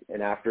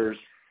and afters.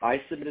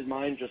 I submitted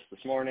mine just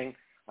this morning.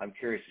 I'm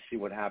curious to see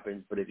what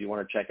happens, but if you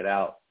want to check it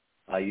out,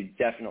 you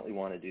definitely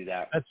want to do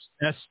that.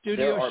 That's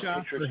Studio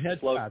Shots for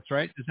headshots,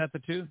 right? Is that the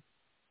two?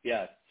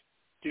 Yeah,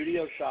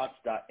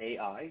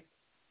 studioshots.ai,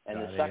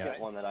 and the second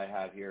one that I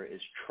have here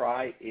is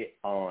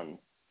tryiton.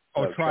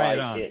 Oh, try it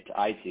on.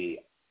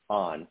 IT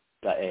on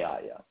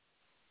 .ai. Yeah,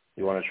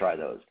 you want to try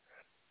those.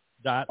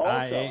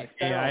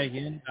 .ai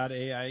again.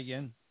 .ai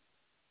again.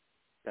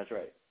 That's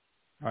right.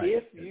 All right.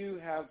 If you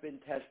have been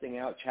testing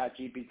out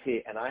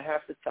ChatGPT, and I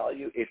have to tell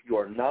you, if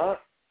you're not,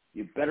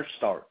 you better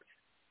start,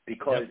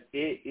 because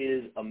it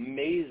is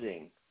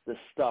amazing the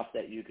stuff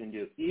that you can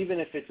do, even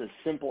if it's as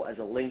simple as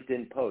a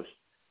LinkedIn post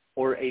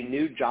or a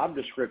new job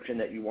description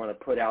that you want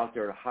to put out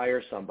there to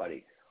hire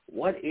somebody.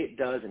 What it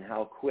does and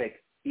how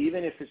quick,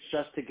 even if it's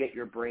just to get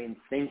your brain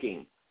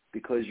thinking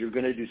because you're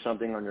going to do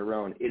something on your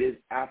own, it is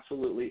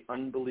absolutely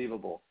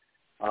unbelievable.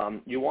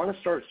 You want to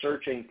start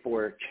searching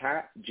for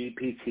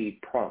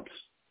ChatGPT prompts,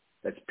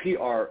 That's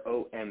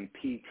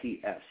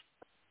PROMPTS.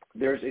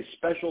 There's a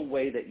special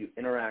way that you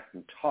interact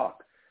and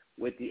talk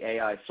with the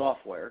AI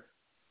software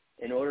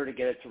in order to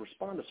get it to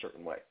respond a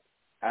certain way.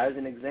 As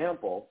an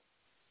example,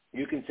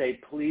 you can say,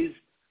 please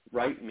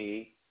write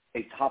me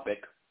a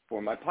topic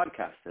for my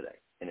podcast today,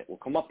 and it will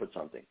come up with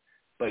something.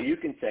 But you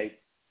can say,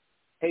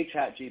 hey,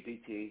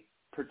 ChatGPT,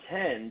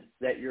 pretend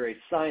that you're a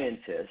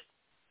scientist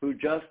who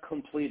just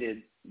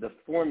completed the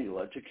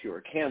formula to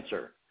cure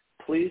cancer.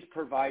 Please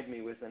provide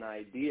me with an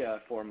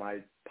idea for my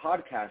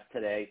podcast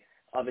today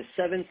of a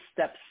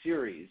 7-step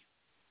series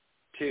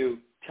to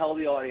tell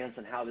the audience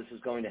on how this is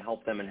going to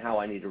help them and how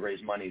I need to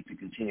raise money to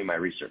continue my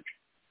research.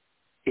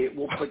 It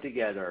will put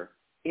together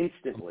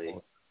instantly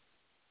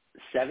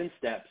 7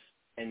 steps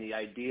and the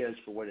ideas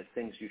for what it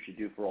thinks you should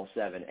do for all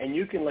 7. And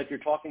you can, like you're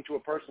talking to a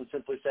person,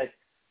 simply say,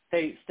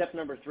 hey, step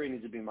number 3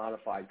 needs to be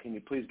modified. Can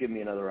you please give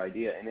me another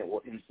idea? And it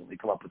will instantly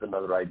come up with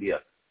another idea.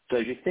 So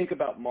as you think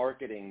about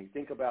marketing, you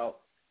think about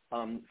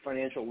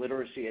financial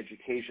literacy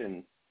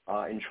education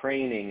and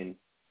training and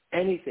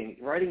anything,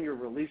 writing your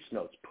release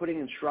notes, putting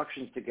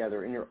instructions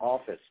together in your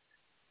office,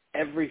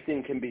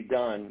 everything can be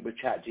done with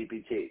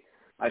ChatGPT.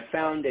 I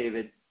found,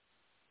 David,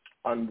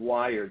 on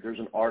Wired, there's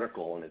an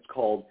article, and it's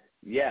called,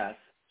 Yes,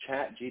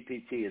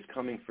 ChatGPT is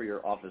coming for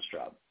your office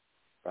job,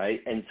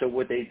 right? And so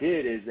what they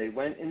did is they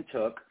went and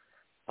took,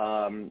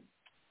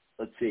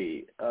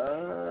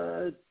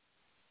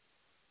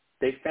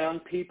 they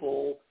found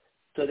people.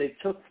 So they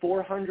took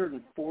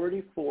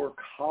 444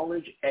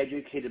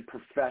 college-educated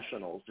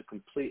professionals to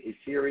complete a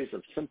series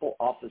of simple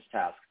office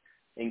tasks,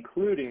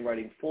 including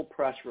writing full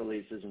press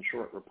releases and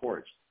short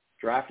reports,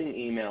 drafting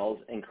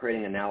emails, and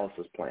creating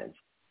analysis plans.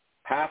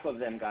 Half of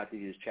them got to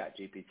use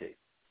ChatGPT.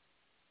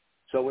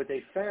 So what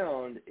they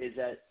found is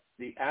that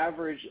the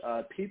average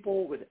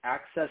people with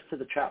access to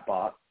the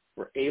chatbot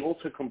were able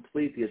to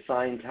complete the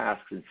assigned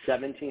tasks in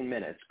 17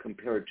 minutes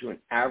compared to an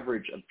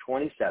average of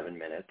 27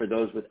 minutes for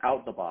those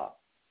without the bot.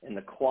 And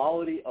the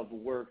quality of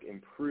work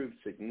improved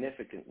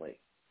significantly.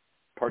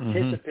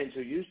 Participants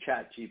who used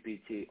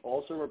ChatGPT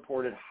also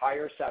reported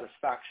higher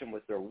satisfaction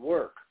with their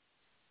work.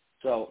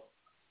 So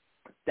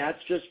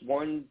that's just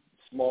one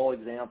small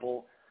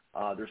example.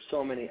 There's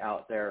so many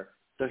out there.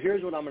 So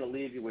here's what I'm going to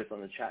leave you with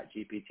on the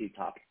ChatGPT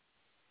topic.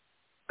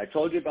 I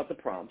told you about the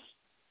prompts.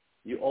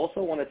 You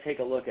also want to take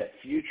a look at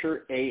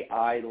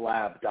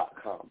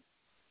futureailab.com.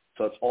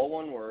 So it's all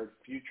one word,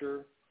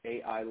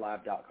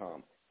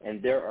 futureailab.com. And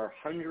there are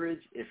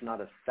hundreds, if not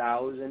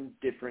 1,000,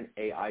 different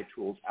AI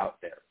tools out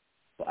there.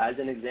 So as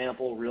an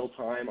example, real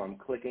time, I'm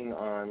clicking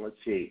on,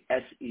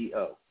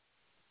 SEO.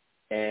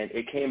 And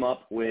it came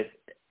up with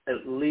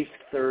at least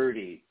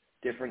 30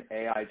 different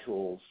AI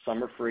tools.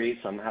 Some are free,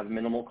 some have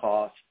minimal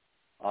cost.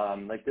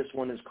 Like this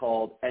one is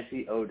called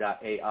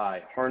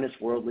SEO.ai, Harness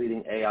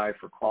World-Leading AI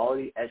for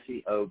Quality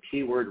SEO,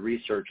 Keyword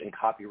Research, and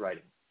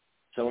Copywriting.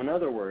 So in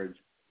other words,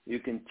 you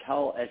can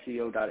tell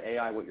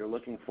SEO.ai what you're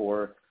looking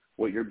for,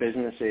 what your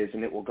business is,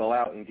 and it will go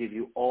out and give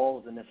you all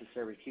of the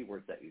necessary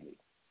keywords that you need.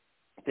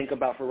 Think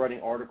about for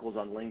writing articles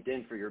on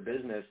LinkedIn for your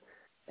business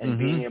and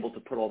being able to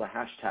put all the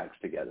hashtags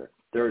together.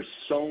 There's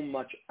so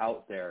much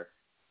out there.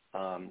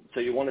 So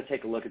you want to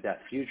take a look at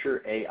that,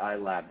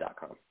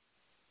 futureailab.com.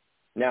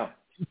 Now,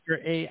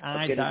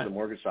 let's get into the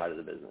mortgage side of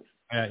the business.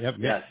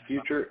 Yes,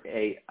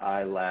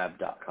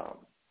 futureailab.com.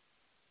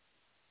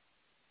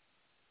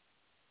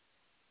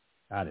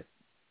 Got it.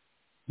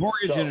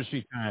 Mortgage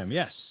industry time,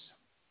 yes.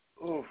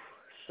 Oof,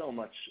 so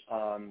much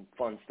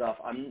fun stuff.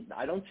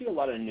 I don't see a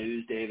lot of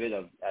news, David,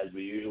 as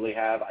we usually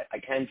have. I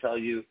can tell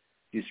you,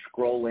 you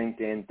scroll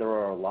LinkedIn, there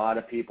are a lot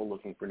of people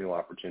looking for new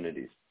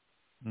opportunities.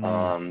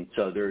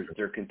 So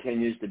there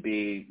continues to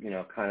be,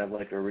 kind of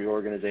like a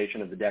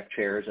reorganization of the deck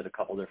chairs at a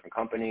couple different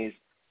companies.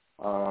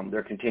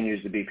 There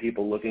continues to be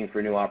people looking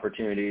for new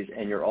opportunities,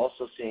 and you're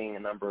also seeing a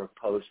number of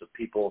posts of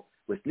people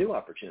with new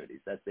opportunities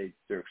that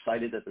they're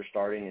excited that they're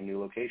starting in new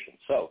locations.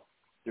 So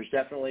there's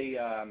definitely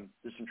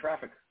there's some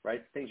traffic,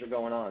 right? Things are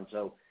going on.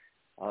 So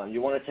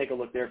you want to take a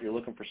look there. If you're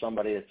looking for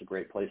somebody, it's a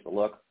great place to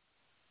look.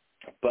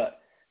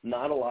 But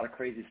not a lot of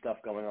crazy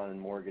stuff going on in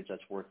mortgage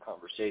that's worth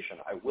conversation.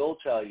 I will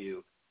tell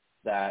you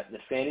that the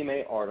Fannie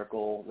Mae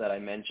article that I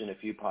mentioned a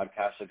few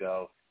podcasts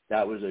ago,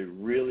 that was a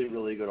really,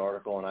 really good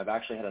article. And I've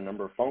actually had a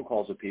number of phone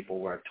calls with people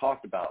where I've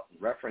talked about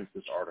and referenced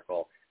this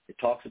article. It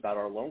talks about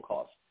our loan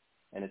costs.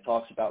 And it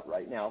talks about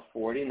right now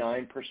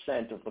 49%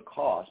 of the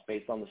cost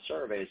based on the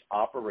surveys,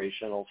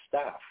 operational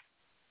staff.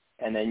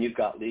 And then you've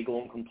got legal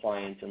and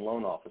compliance and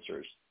loan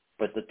officers.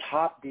 But the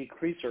top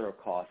decreaser of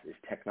cost is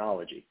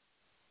technology.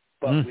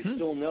 But we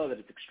still know that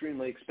it's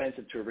extremely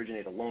expensive to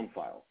originate a loan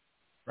file.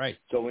 Right.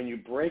 So when you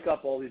break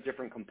up all these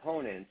different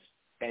components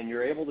and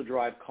you're able to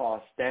drive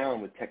costs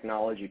down with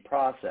technology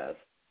process,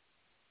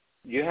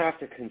 you have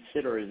to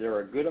consider, is there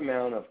a good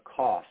amount of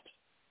cost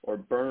or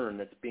burn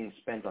that's being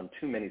spent on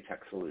too many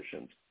tech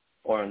solutions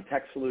or on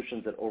tech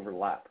solutions that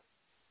overlap?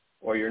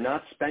 Or you're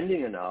not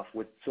spending enough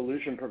with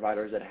solution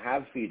providers that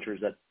have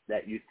features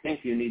that you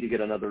think you need to get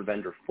another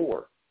vendor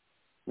for.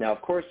 Now,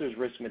 of course, there's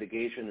risk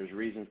mitigation. There's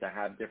reasons to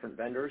have different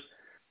vendors.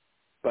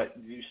 but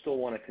you still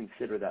want to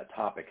consider that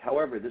topic.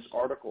 However, this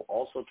article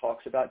also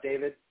talks about,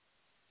 David,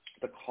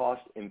 the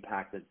cost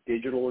impact of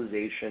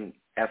digitalization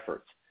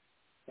efforts.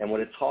 And what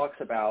it talks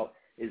about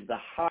is the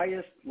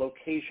highest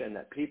location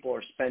that people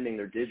are spending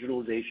their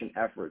digitalization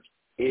efforts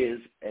is,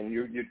 and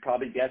you'd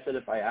probably guess it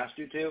if I asked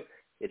you to,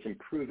 it's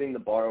improving the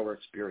borrower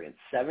experience.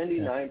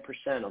 79%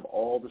 of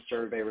all the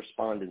survey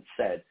respondents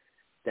said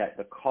that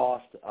the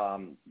cost,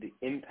 the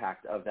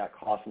impact of that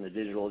cost in the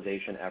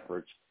digitalization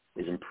efforts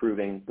is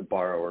improving the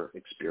borrower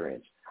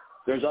experience.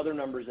 There's other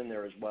numbers in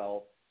there as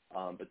well,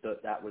 but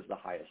that was the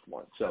highest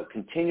one. So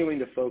continuing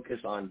to focus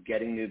on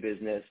getting new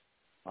business,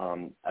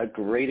 a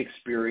great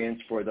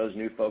experience for those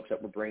new folks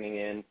that we're bringing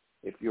in.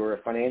 If you're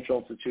a financial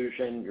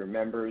institution, your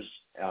members,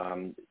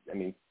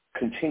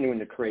 continuing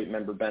to create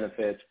member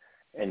benefits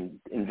and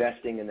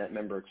investing in that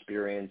member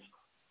experience,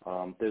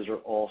 those are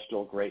all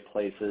still great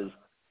places.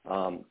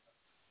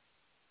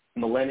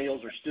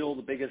 Millennials are still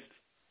the biggest,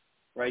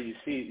 right? You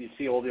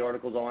see all the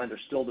articles online. They're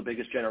still the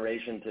biggest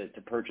generation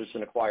to purchase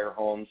and acquire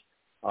homes.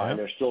 And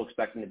they're still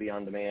expecting to be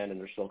on demand, and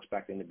they're still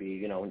expecting to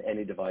be, in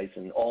any device.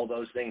 And all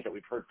those things that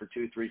we've heard for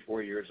 2, 3,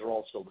 4 years are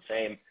all still the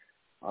same.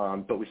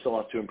 But we still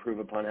have to improve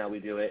upon how we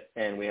do it,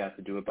 and we have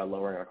to do it by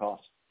lowering our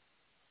costs.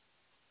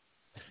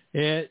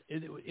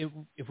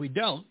 If we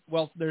don't,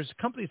 well, there's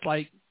companies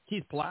like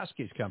Keith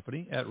Pulaski's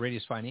company at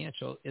Radius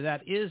Financial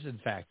that is, in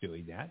fact,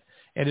 doing that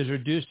and has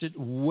reduced it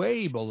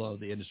way below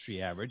the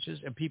industry averages.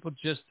 And people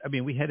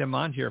we had him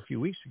on here a few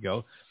weeks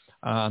ago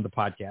on the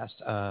podcast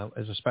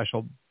as a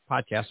special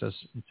podcast, as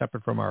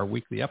separate from our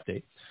weekly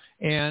update.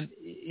 And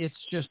it's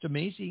just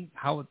amazing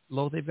how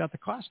low they've got the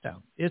cost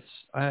down. It's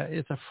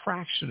a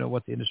fraction of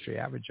what the industry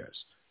average is.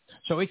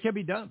 So it can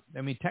be done.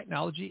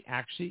 Technology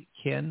actually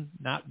can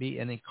not be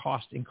any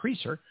cost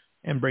increaser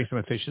and bring some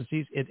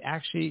efficiencies. It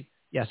actually,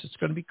 yes, it's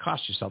going to be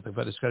cost you something,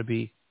 but it's going to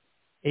be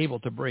able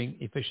to bring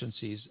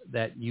efficiencies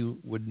that you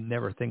would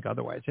never think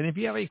otherwise. And if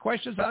you have any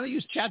questions, I'll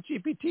use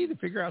ChatGPT to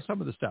figure out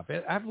some of the stuff.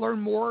 I've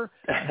learned more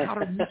how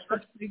to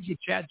research things with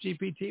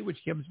ChatGPT, which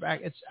comes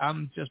back.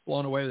 I'm just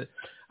blown away with it.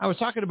 I was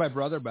talking to my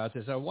brother about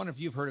this. I wonder if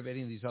you've heard of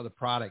any of these other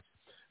products,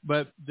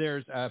 but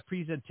there's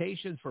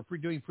presentations for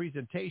doing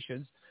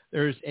presentations.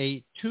 There's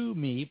a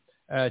TOME,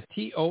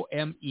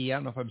 T-O-M-E. I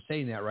don't know if I'm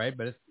saying that right,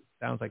 but it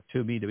sounds like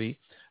TOME to me.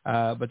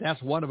 But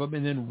that's one of them.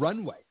 And then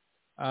Runway.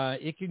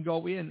 It can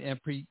go in and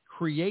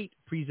create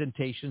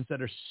presentations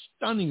that are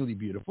stunningly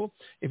beautiful.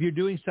 If you're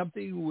doing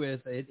something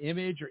with an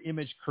image or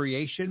image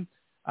creation,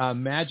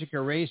 Magic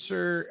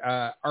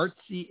Eraser,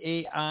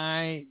 Artsy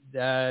AI,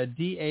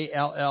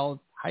 DALL-E2,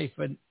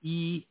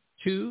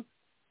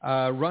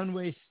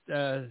 Runway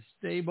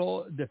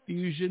Stable,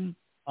 Diffusion,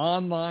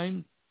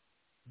 Online,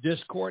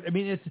 Discord.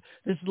 It's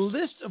this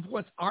list of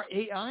what our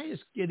AI is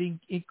getting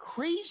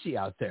crazy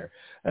out there.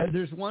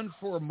 There's one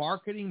for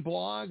marketing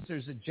blogs.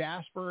 There's a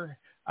Jasper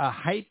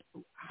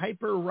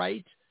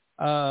Hyperwrite,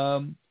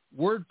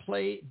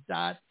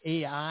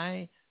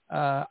 Wordplay.ai,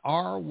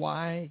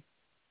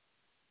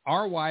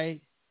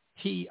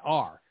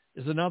 RYTR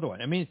is another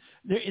one.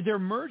 They're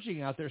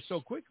merging out there so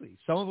quickly.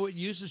 Some of it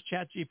uses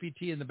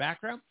ChatGPT in the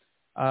background.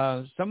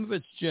 Some of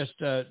it's just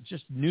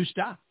new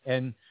stuff,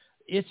 and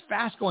it's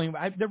fast going.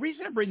 The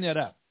reason I bring that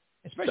up,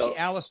 especially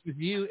Alice with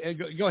you,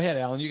 go ahead,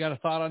 Alan. You got a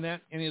thought on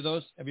that? Any of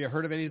those? Have you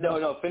heard of any of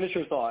those? No. Finish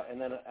your thought, and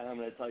then I'm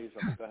going to tell you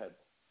something. Go ahead.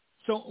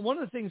 So one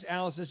of the things,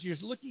 Alice, is you're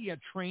looking at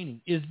training.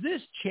 Is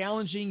this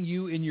challenging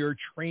you in your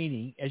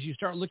training as you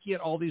start looking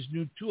at all these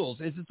new tools?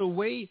 Is it the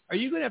way? Are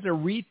you going to have to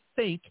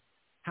rethink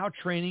how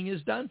training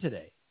is done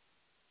today?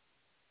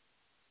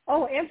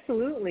 Oh,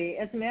 absolutely.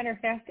 As a matter of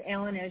fact,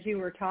 Alan, as you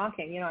were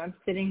talking, I'm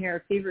sitting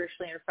here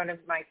feverishly in front of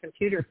my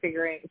computer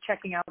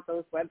checking out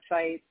those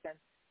websites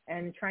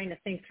and trying to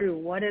think through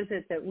what is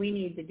it that we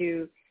need to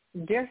do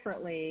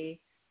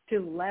differently to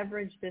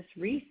leverage this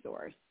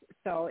resource.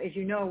 So as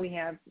you know, we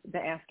have the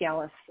Ask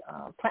Alice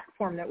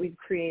platform that we've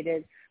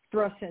created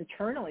for us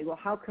internally. Well,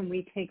 how can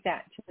we take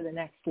that to the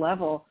next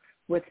level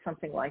with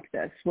something like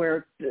this,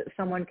 where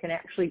someone can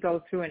actually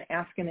go through and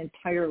ask an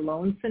entire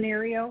loan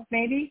scenario,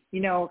 maybe?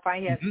 If I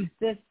have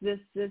this, and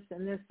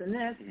this, and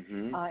this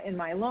in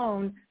my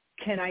loan,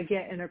 can I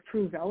get an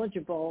approved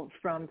eligible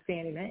from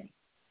Fannie Mae?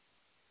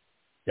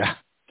 Yeah.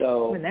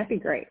 So wouldn't that be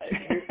great?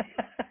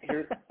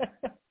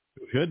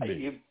 Could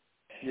be.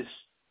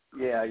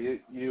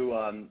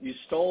 You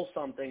stole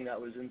something that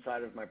was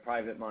inside of my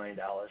private mind,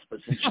 Alice. But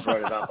since you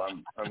brought it up,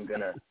 I'm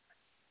gonna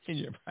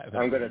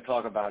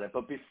talk about it.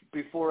 But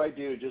before I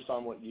do, just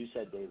on what you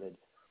said, David,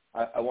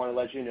 I want to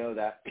let you know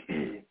that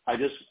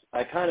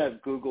I kind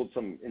of Googled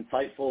some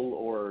insightful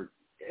or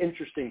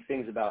interesting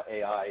things about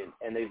AI,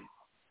 and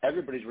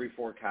everybody's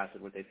reforecasted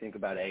what they think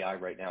about AI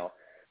right now.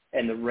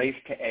 And the race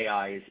to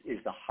AI is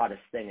the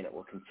hottest thing, and it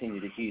will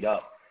continue to heat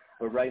up.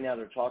 But right now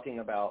they're talking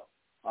about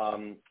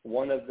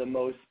one of the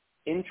most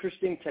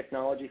interesting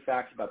technology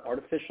facts about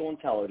artificial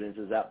intelligence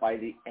is that by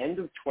the end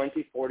of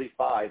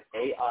 2045,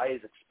 AI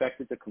is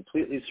expected to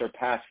completely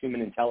surpass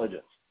human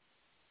intelligence.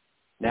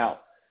 Now,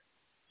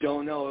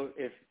 don't know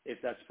if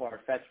that's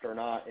far-fetched or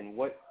not, and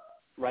what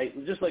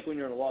right? Just like when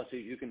you're in a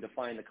lawsuit, you can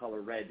define the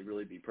color red to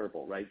really be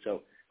purple, right?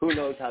 So who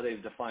knows how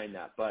they've defined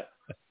that. But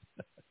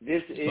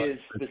this is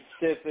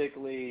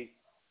specifically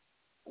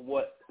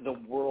what the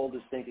world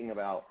is thinking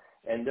about.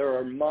 And there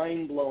are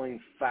mind-blowing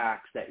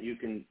facts that you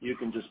can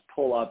just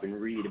pull up and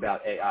read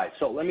about AI.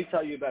 So let me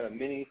tell you about a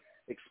mini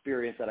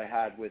experience that I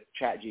had with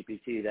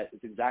ChatGPT that is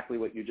exactly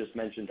what you just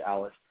mentioned,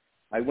 Alice.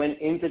 I went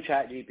into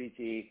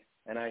ChatGPT,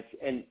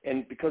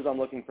 and because I'm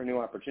looking for new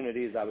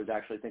opportunities, I was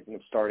actually thinking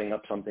of starting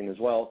up something as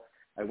well.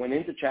 I went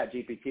into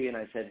ChatGPT and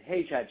I said,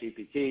 hey,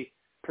 ChatGPT,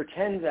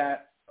 pretend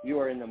that you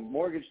are in the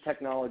mortgage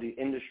technology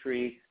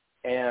industry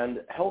and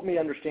help me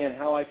understand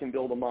how I can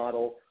build a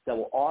model that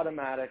will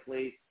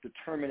automatically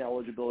determine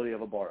eligibility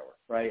of a borrower,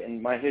 right?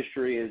 And my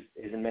history is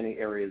in many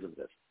areas of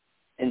this.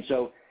 And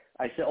so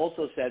I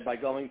also said, by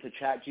going to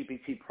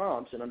ChatGPT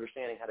prompts and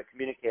understanding how to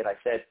communicate, I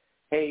said,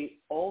 hey,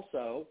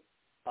 also,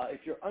 if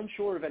you're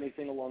unsure of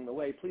anything along the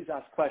way, please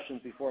ask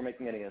questions before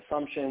making any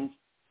assumptions.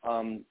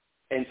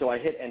 And so I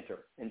hit enter,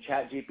 and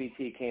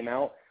ChatGPT came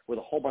out with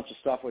a whole bunch of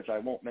stuff, which I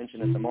won't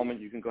mention at the moment.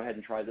 You can go ahead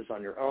and try this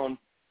on your own.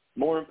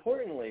 More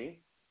importantly,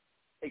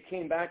 it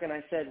came back and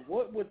I said,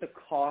 what would the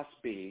cost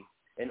be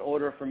in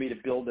order for me to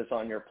build this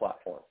on your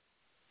platform?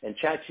 And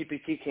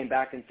ChatGPT came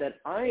back and said,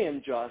 I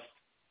am just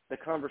the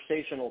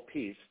conversational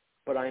piece,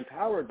 but I'm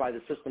powered by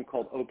the system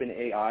called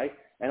OpenAI,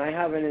 and I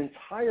have an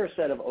entire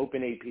set of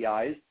open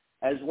APIs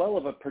as well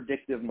as a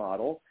predictive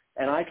model,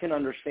 and I can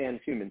understand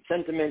human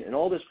sentiment and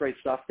all this great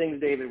stuff,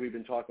 things, David, we've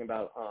been talking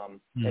about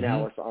and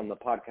Alice on the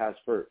podcast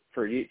for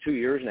 2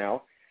 years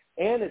now.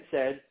 And it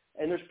said,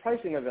 and there's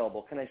pricing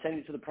available. Can I send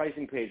you to the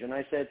pricing page? And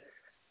I said,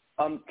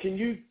 can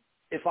you,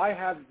 if I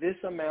have this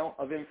amount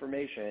of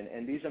information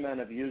and these amount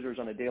of users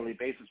on a daily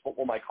basis, what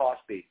will my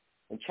cost be?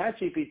 And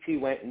ChatGPT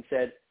went and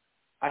said,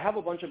 I have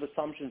a bunch of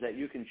assumptions that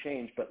you can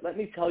change, but let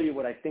me tell you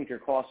what I think your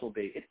cost will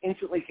be. It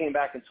instantly came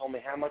back and told me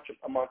how much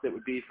a month it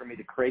would be for me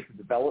to create the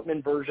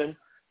development version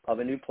of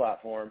a new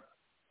platform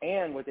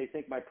and what they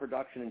think my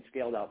production and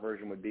scaled out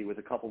version would be with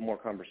a couple more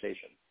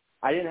conversations.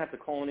 I didn't have to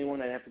call anyone.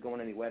 I didn't have to go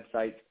on any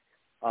websites.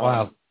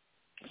 Wow.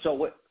 So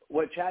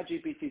what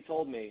ChatGPT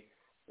told me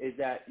is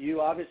that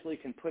you obviously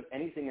can put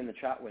anything in the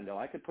chat window.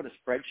 I could put a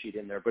spreadsheet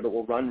in there, but it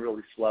will run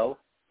really slow.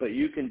 But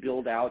you can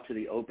build out to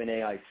the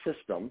OpenAI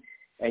system,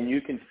 and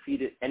you can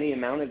feed it any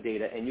amount of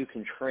data, and you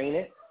can train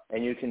it,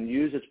 and you can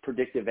use its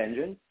predictive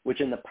engine, which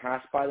in the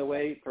past, by the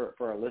way, for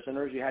our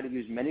listeners, you had to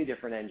use many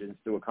different engines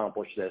to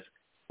accomplish this.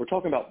 We're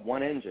talking about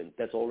one engine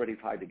that's already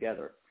tied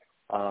together.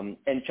 And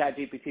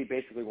ChatGPT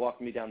basically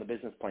walked me down the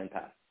business plan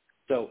path.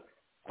 So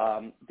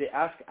the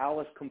Ask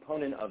Alice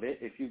component of it,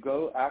 if you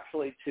go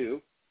actually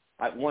to,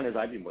 one is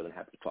I'd be more than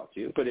happy to talk to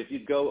you, but if you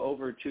go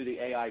over to the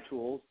AI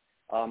tools,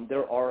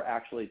 there are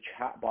actually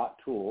chatbot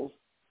tools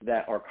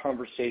that are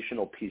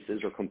conversational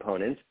pieces or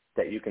components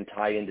that you can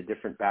tie into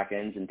different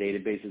backends and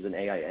databases and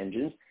AI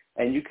engines.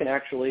 And you can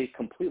actually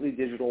completely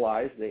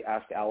digitalize the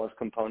Ask Alice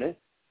component.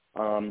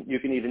 You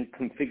can even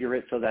configure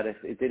it so that if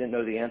it didn't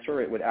know the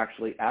answer, it would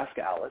actually ask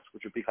Alice,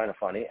 which would be kind of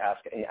funny. Ask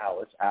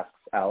Alice, asks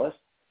Alice.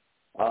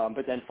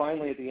 But then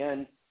finally at the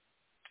end,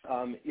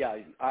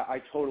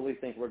 I totally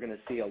think we're going to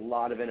see a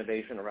lot of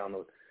innovation around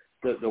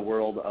the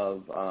world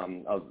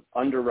of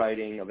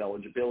underwriting, of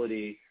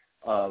eligibility,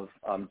 of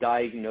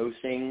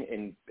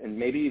diagnosing, and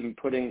maybe even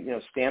putting,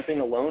 stamping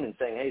a loan and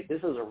saying, hey, this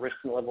is a risk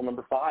level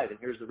number 5, and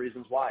here's the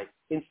reasons why,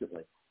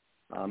 instantly.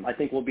 I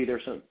think we'll be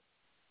there soon.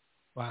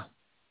 Wow.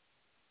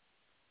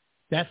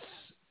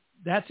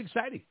 That's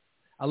exciting.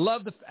 I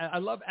love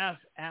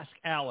Ask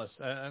Alice.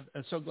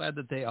 I'm so glad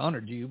that they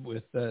honored you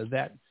with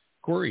that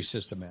query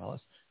system,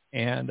 Alice.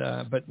 And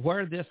but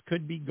where this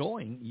could be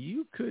going,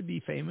 you could be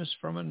famous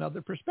from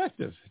another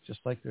perspective, just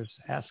like there's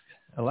Ask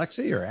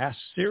Alexa or Ask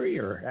Siri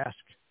or Ask.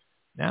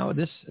 Now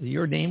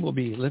your name will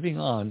be living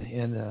on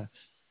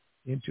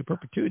into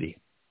perpetuity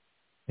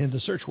in the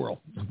search world.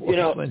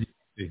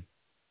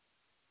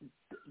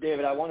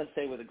 David, I want to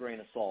say with a grain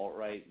of salt,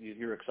 right? You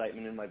hear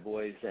excitement in my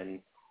voice, and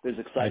there's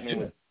excitement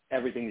with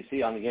everything you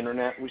see on the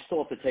internet. We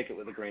still have to take it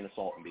with a grain of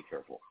salt and be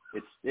careful.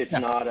 It's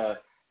not a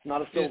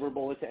silver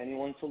bullet to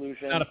anyone's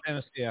solution. Not a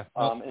panacea.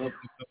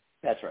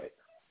 That's right.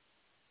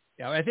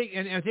 Yeah, I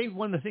think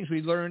one of the things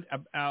we learned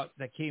about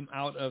that came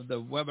out of the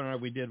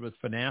webinar we did with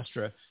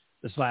Finastra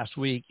this last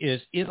week is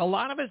a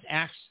lot of it's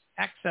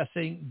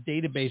accessing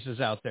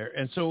databases out there.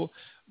 And so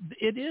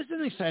it is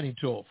an exciting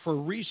tool for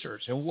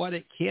research and what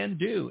it can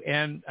do.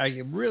 And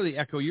I really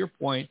echo your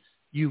point.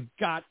 You've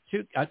got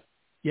to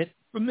get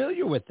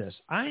familiar with this.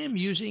 I am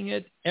using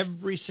it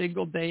every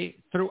single day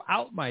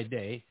throughout my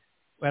day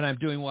when I'm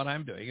doing what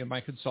I'm doing in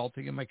my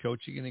consulting and my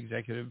coaching and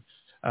executive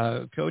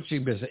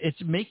coaching business.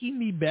 It's making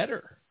me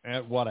better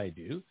at what I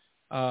do.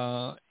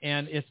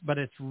 But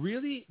it's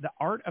really the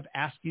art of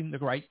asking the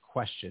right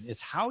question.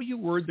 It's how you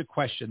word the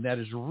question that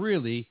is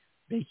really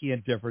making a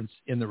difference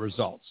in the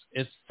results.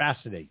 It's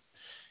fascinating.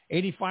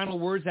 Any final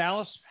words,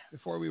 Alice,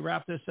 before we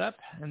wrap this up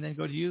and then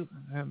go to you,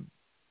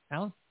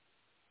 Alan?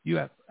 You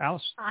have,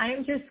 Alice?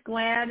 I'm just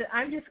glad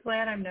I'm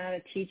not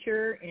a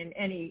teacher in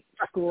any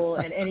school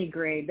in any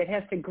grade that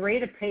has to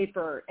grade a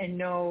paper and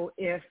know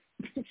if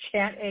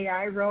Chat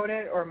AI wrote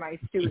it or my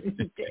student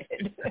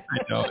did. I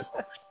know it.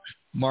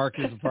 Marc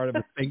is a part of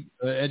an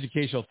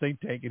educational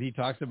think tank, and he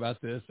talks about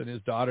this, and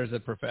his daughter's a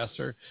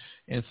professor.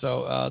 And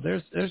so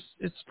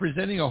it's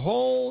presenting a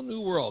whole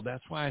new world.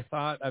 That's why I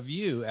thought of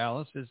you,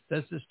 Alice, does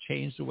this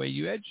change the way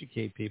you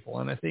educate people?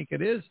 And I think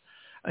it is.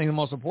 I think the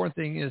most important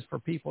thing is for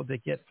people to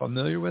get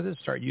familiar with it,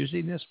 start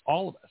using this,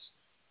 all of us,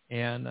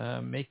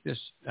 and make this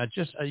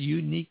just a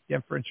unique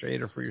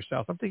differentiator for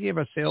yourself. I'm thinking of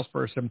a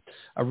salesperson,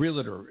 a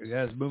realtor,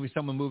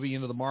 someone moving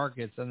into the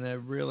markets, and the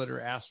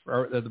realtor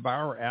the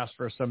borrower asks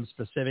for some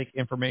specific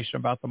information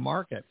about the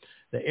market,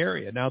 the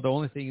area. Now, the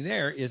only thing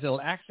there is it'll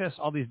access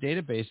all these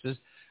databases,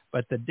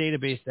 but the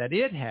database that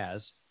it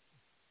has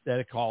that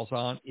it calls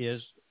on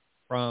is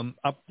from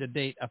up to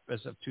date up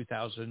as of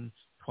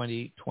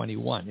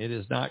 2021. It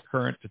is not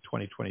current to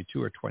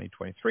 2022 or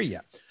 2023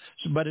 yet.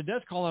 But it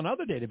does call on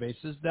other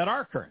databases that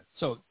are current.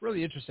 So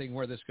really interesting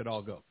where this could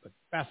all go. But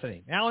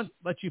fascinating. Alan,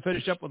 let you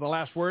finish up with the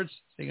last words,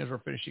 seeing as we're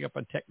finishing up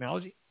on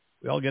technology.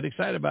 We all get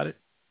excited about it.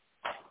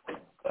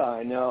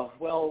 I know.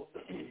 Well,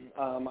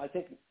 I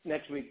think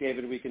next week,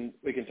 David, we can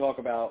talk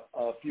about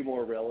a few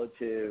more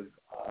relative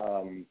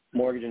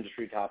mortgage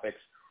industry topics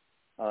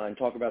and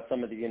talk about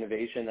some of the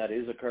innovation that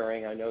is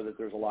occurring. I know that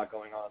there's a lot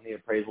going on the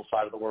appraisal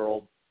side of the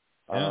world.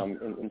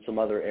 In some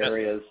other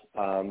areas.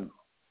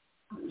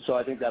 So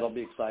I think that'll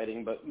be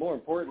exciting. But more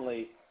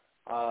importantly,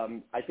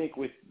 I think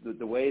with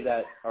the way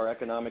that our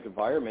economic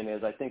environment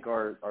is, I think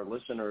our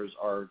listeners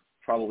are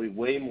probably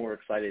way more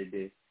excited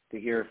to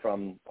hear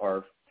from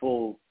our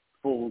full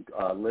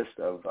list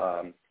of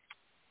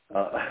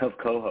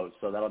co-hosts.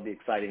 So that'll be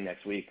exciting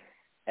next week.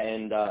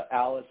 And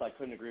Alice, I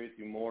couldn't agree with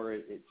you more.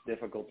 It's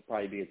difficult to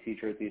probably be a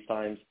teacher at these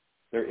times.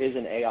 There is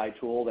an AI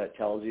tool that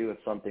tells you if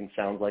something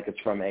sounds like it's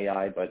from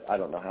AI, but I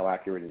don't know how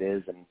accurate it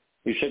is. And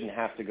you shouldn't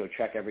have to go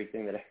check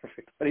everything that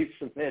everybody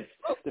submits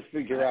to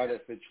figure out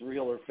if it's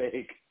real or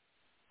fake.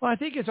 Well, I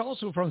think it's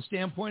also from the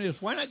standpoint of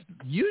why not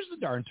use the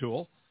darn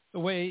tool the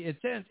way it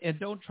says and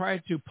don't try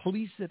to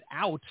police it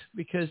out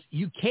because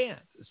you can't.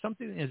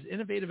 Something as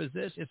innovative as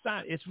this, it's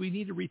not. We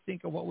need to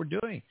rethink of what we're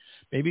doing.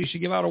 Maybe you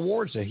should give out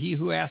awards to he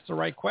who asked the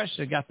right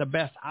question and got the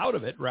best out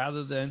of it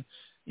rather than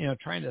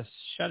trying to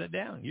shut it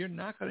down. You're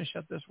not going to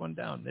shut this one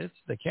down. It's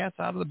the cat's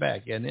out of the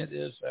bag, and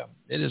it's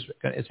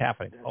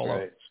happening all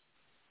over.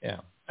 Yeah.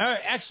 All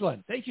right.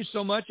 Excellent. Thank you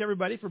so much,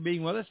 everybody, for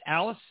being with us.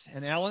 Alice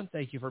and Alan,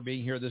 thank you for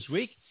being here this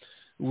week.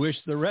 Wish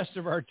the rest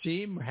of our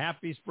team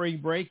happy spring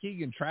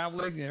breaking and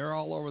traveling. They're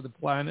all over the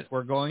planet.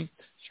 We're going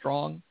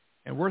strong,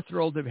 and we're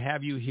thrilled to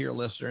have you here,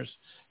 listeners.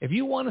 If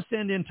you want to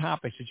send in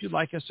topics that you'd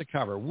like us to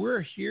cover,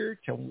 we're here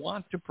to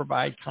want to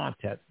provide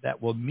content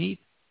that will meet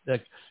the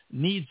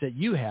needs that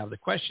you have, the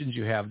questions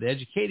you have, the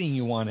educating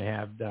you want to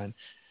have done.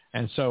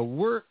 And so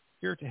we're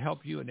here to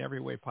help you in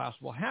every way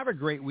possible. Have a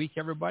great week,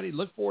 everybody.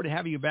 Look forward to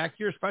having you back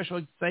here.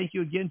 Special thank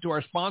you again to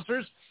our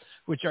sponsors,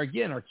 which are,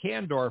 again, are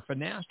Candor,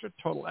 Finastra,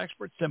 Total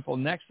Expert, Simple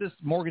Nexus,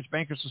 Mortgage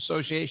Bankers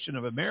Association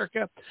of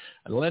America,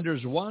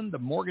 Lenders One, the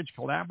Mortgage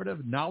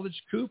Collaborative,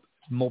 Knowledge Coop,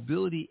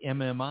 Mobility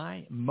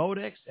MMI,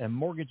 Modex, and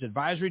Mortgage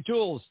Advisory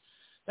Tools.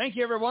 Thank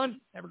you, everyone.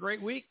 Have a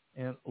great week,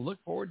 and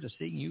look forward to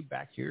seeing you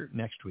back here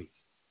next week.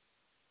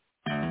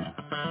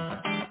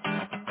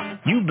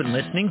 You've been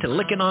listening to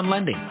Lykken on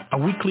Lending, a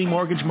weekly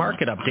mortgage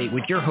market update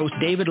with your host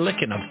David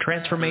Lykken of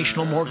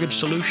Transformational Mortgage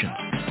Solutions.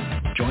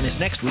 Join us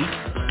next week,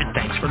 and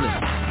thanks for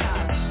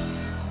listening.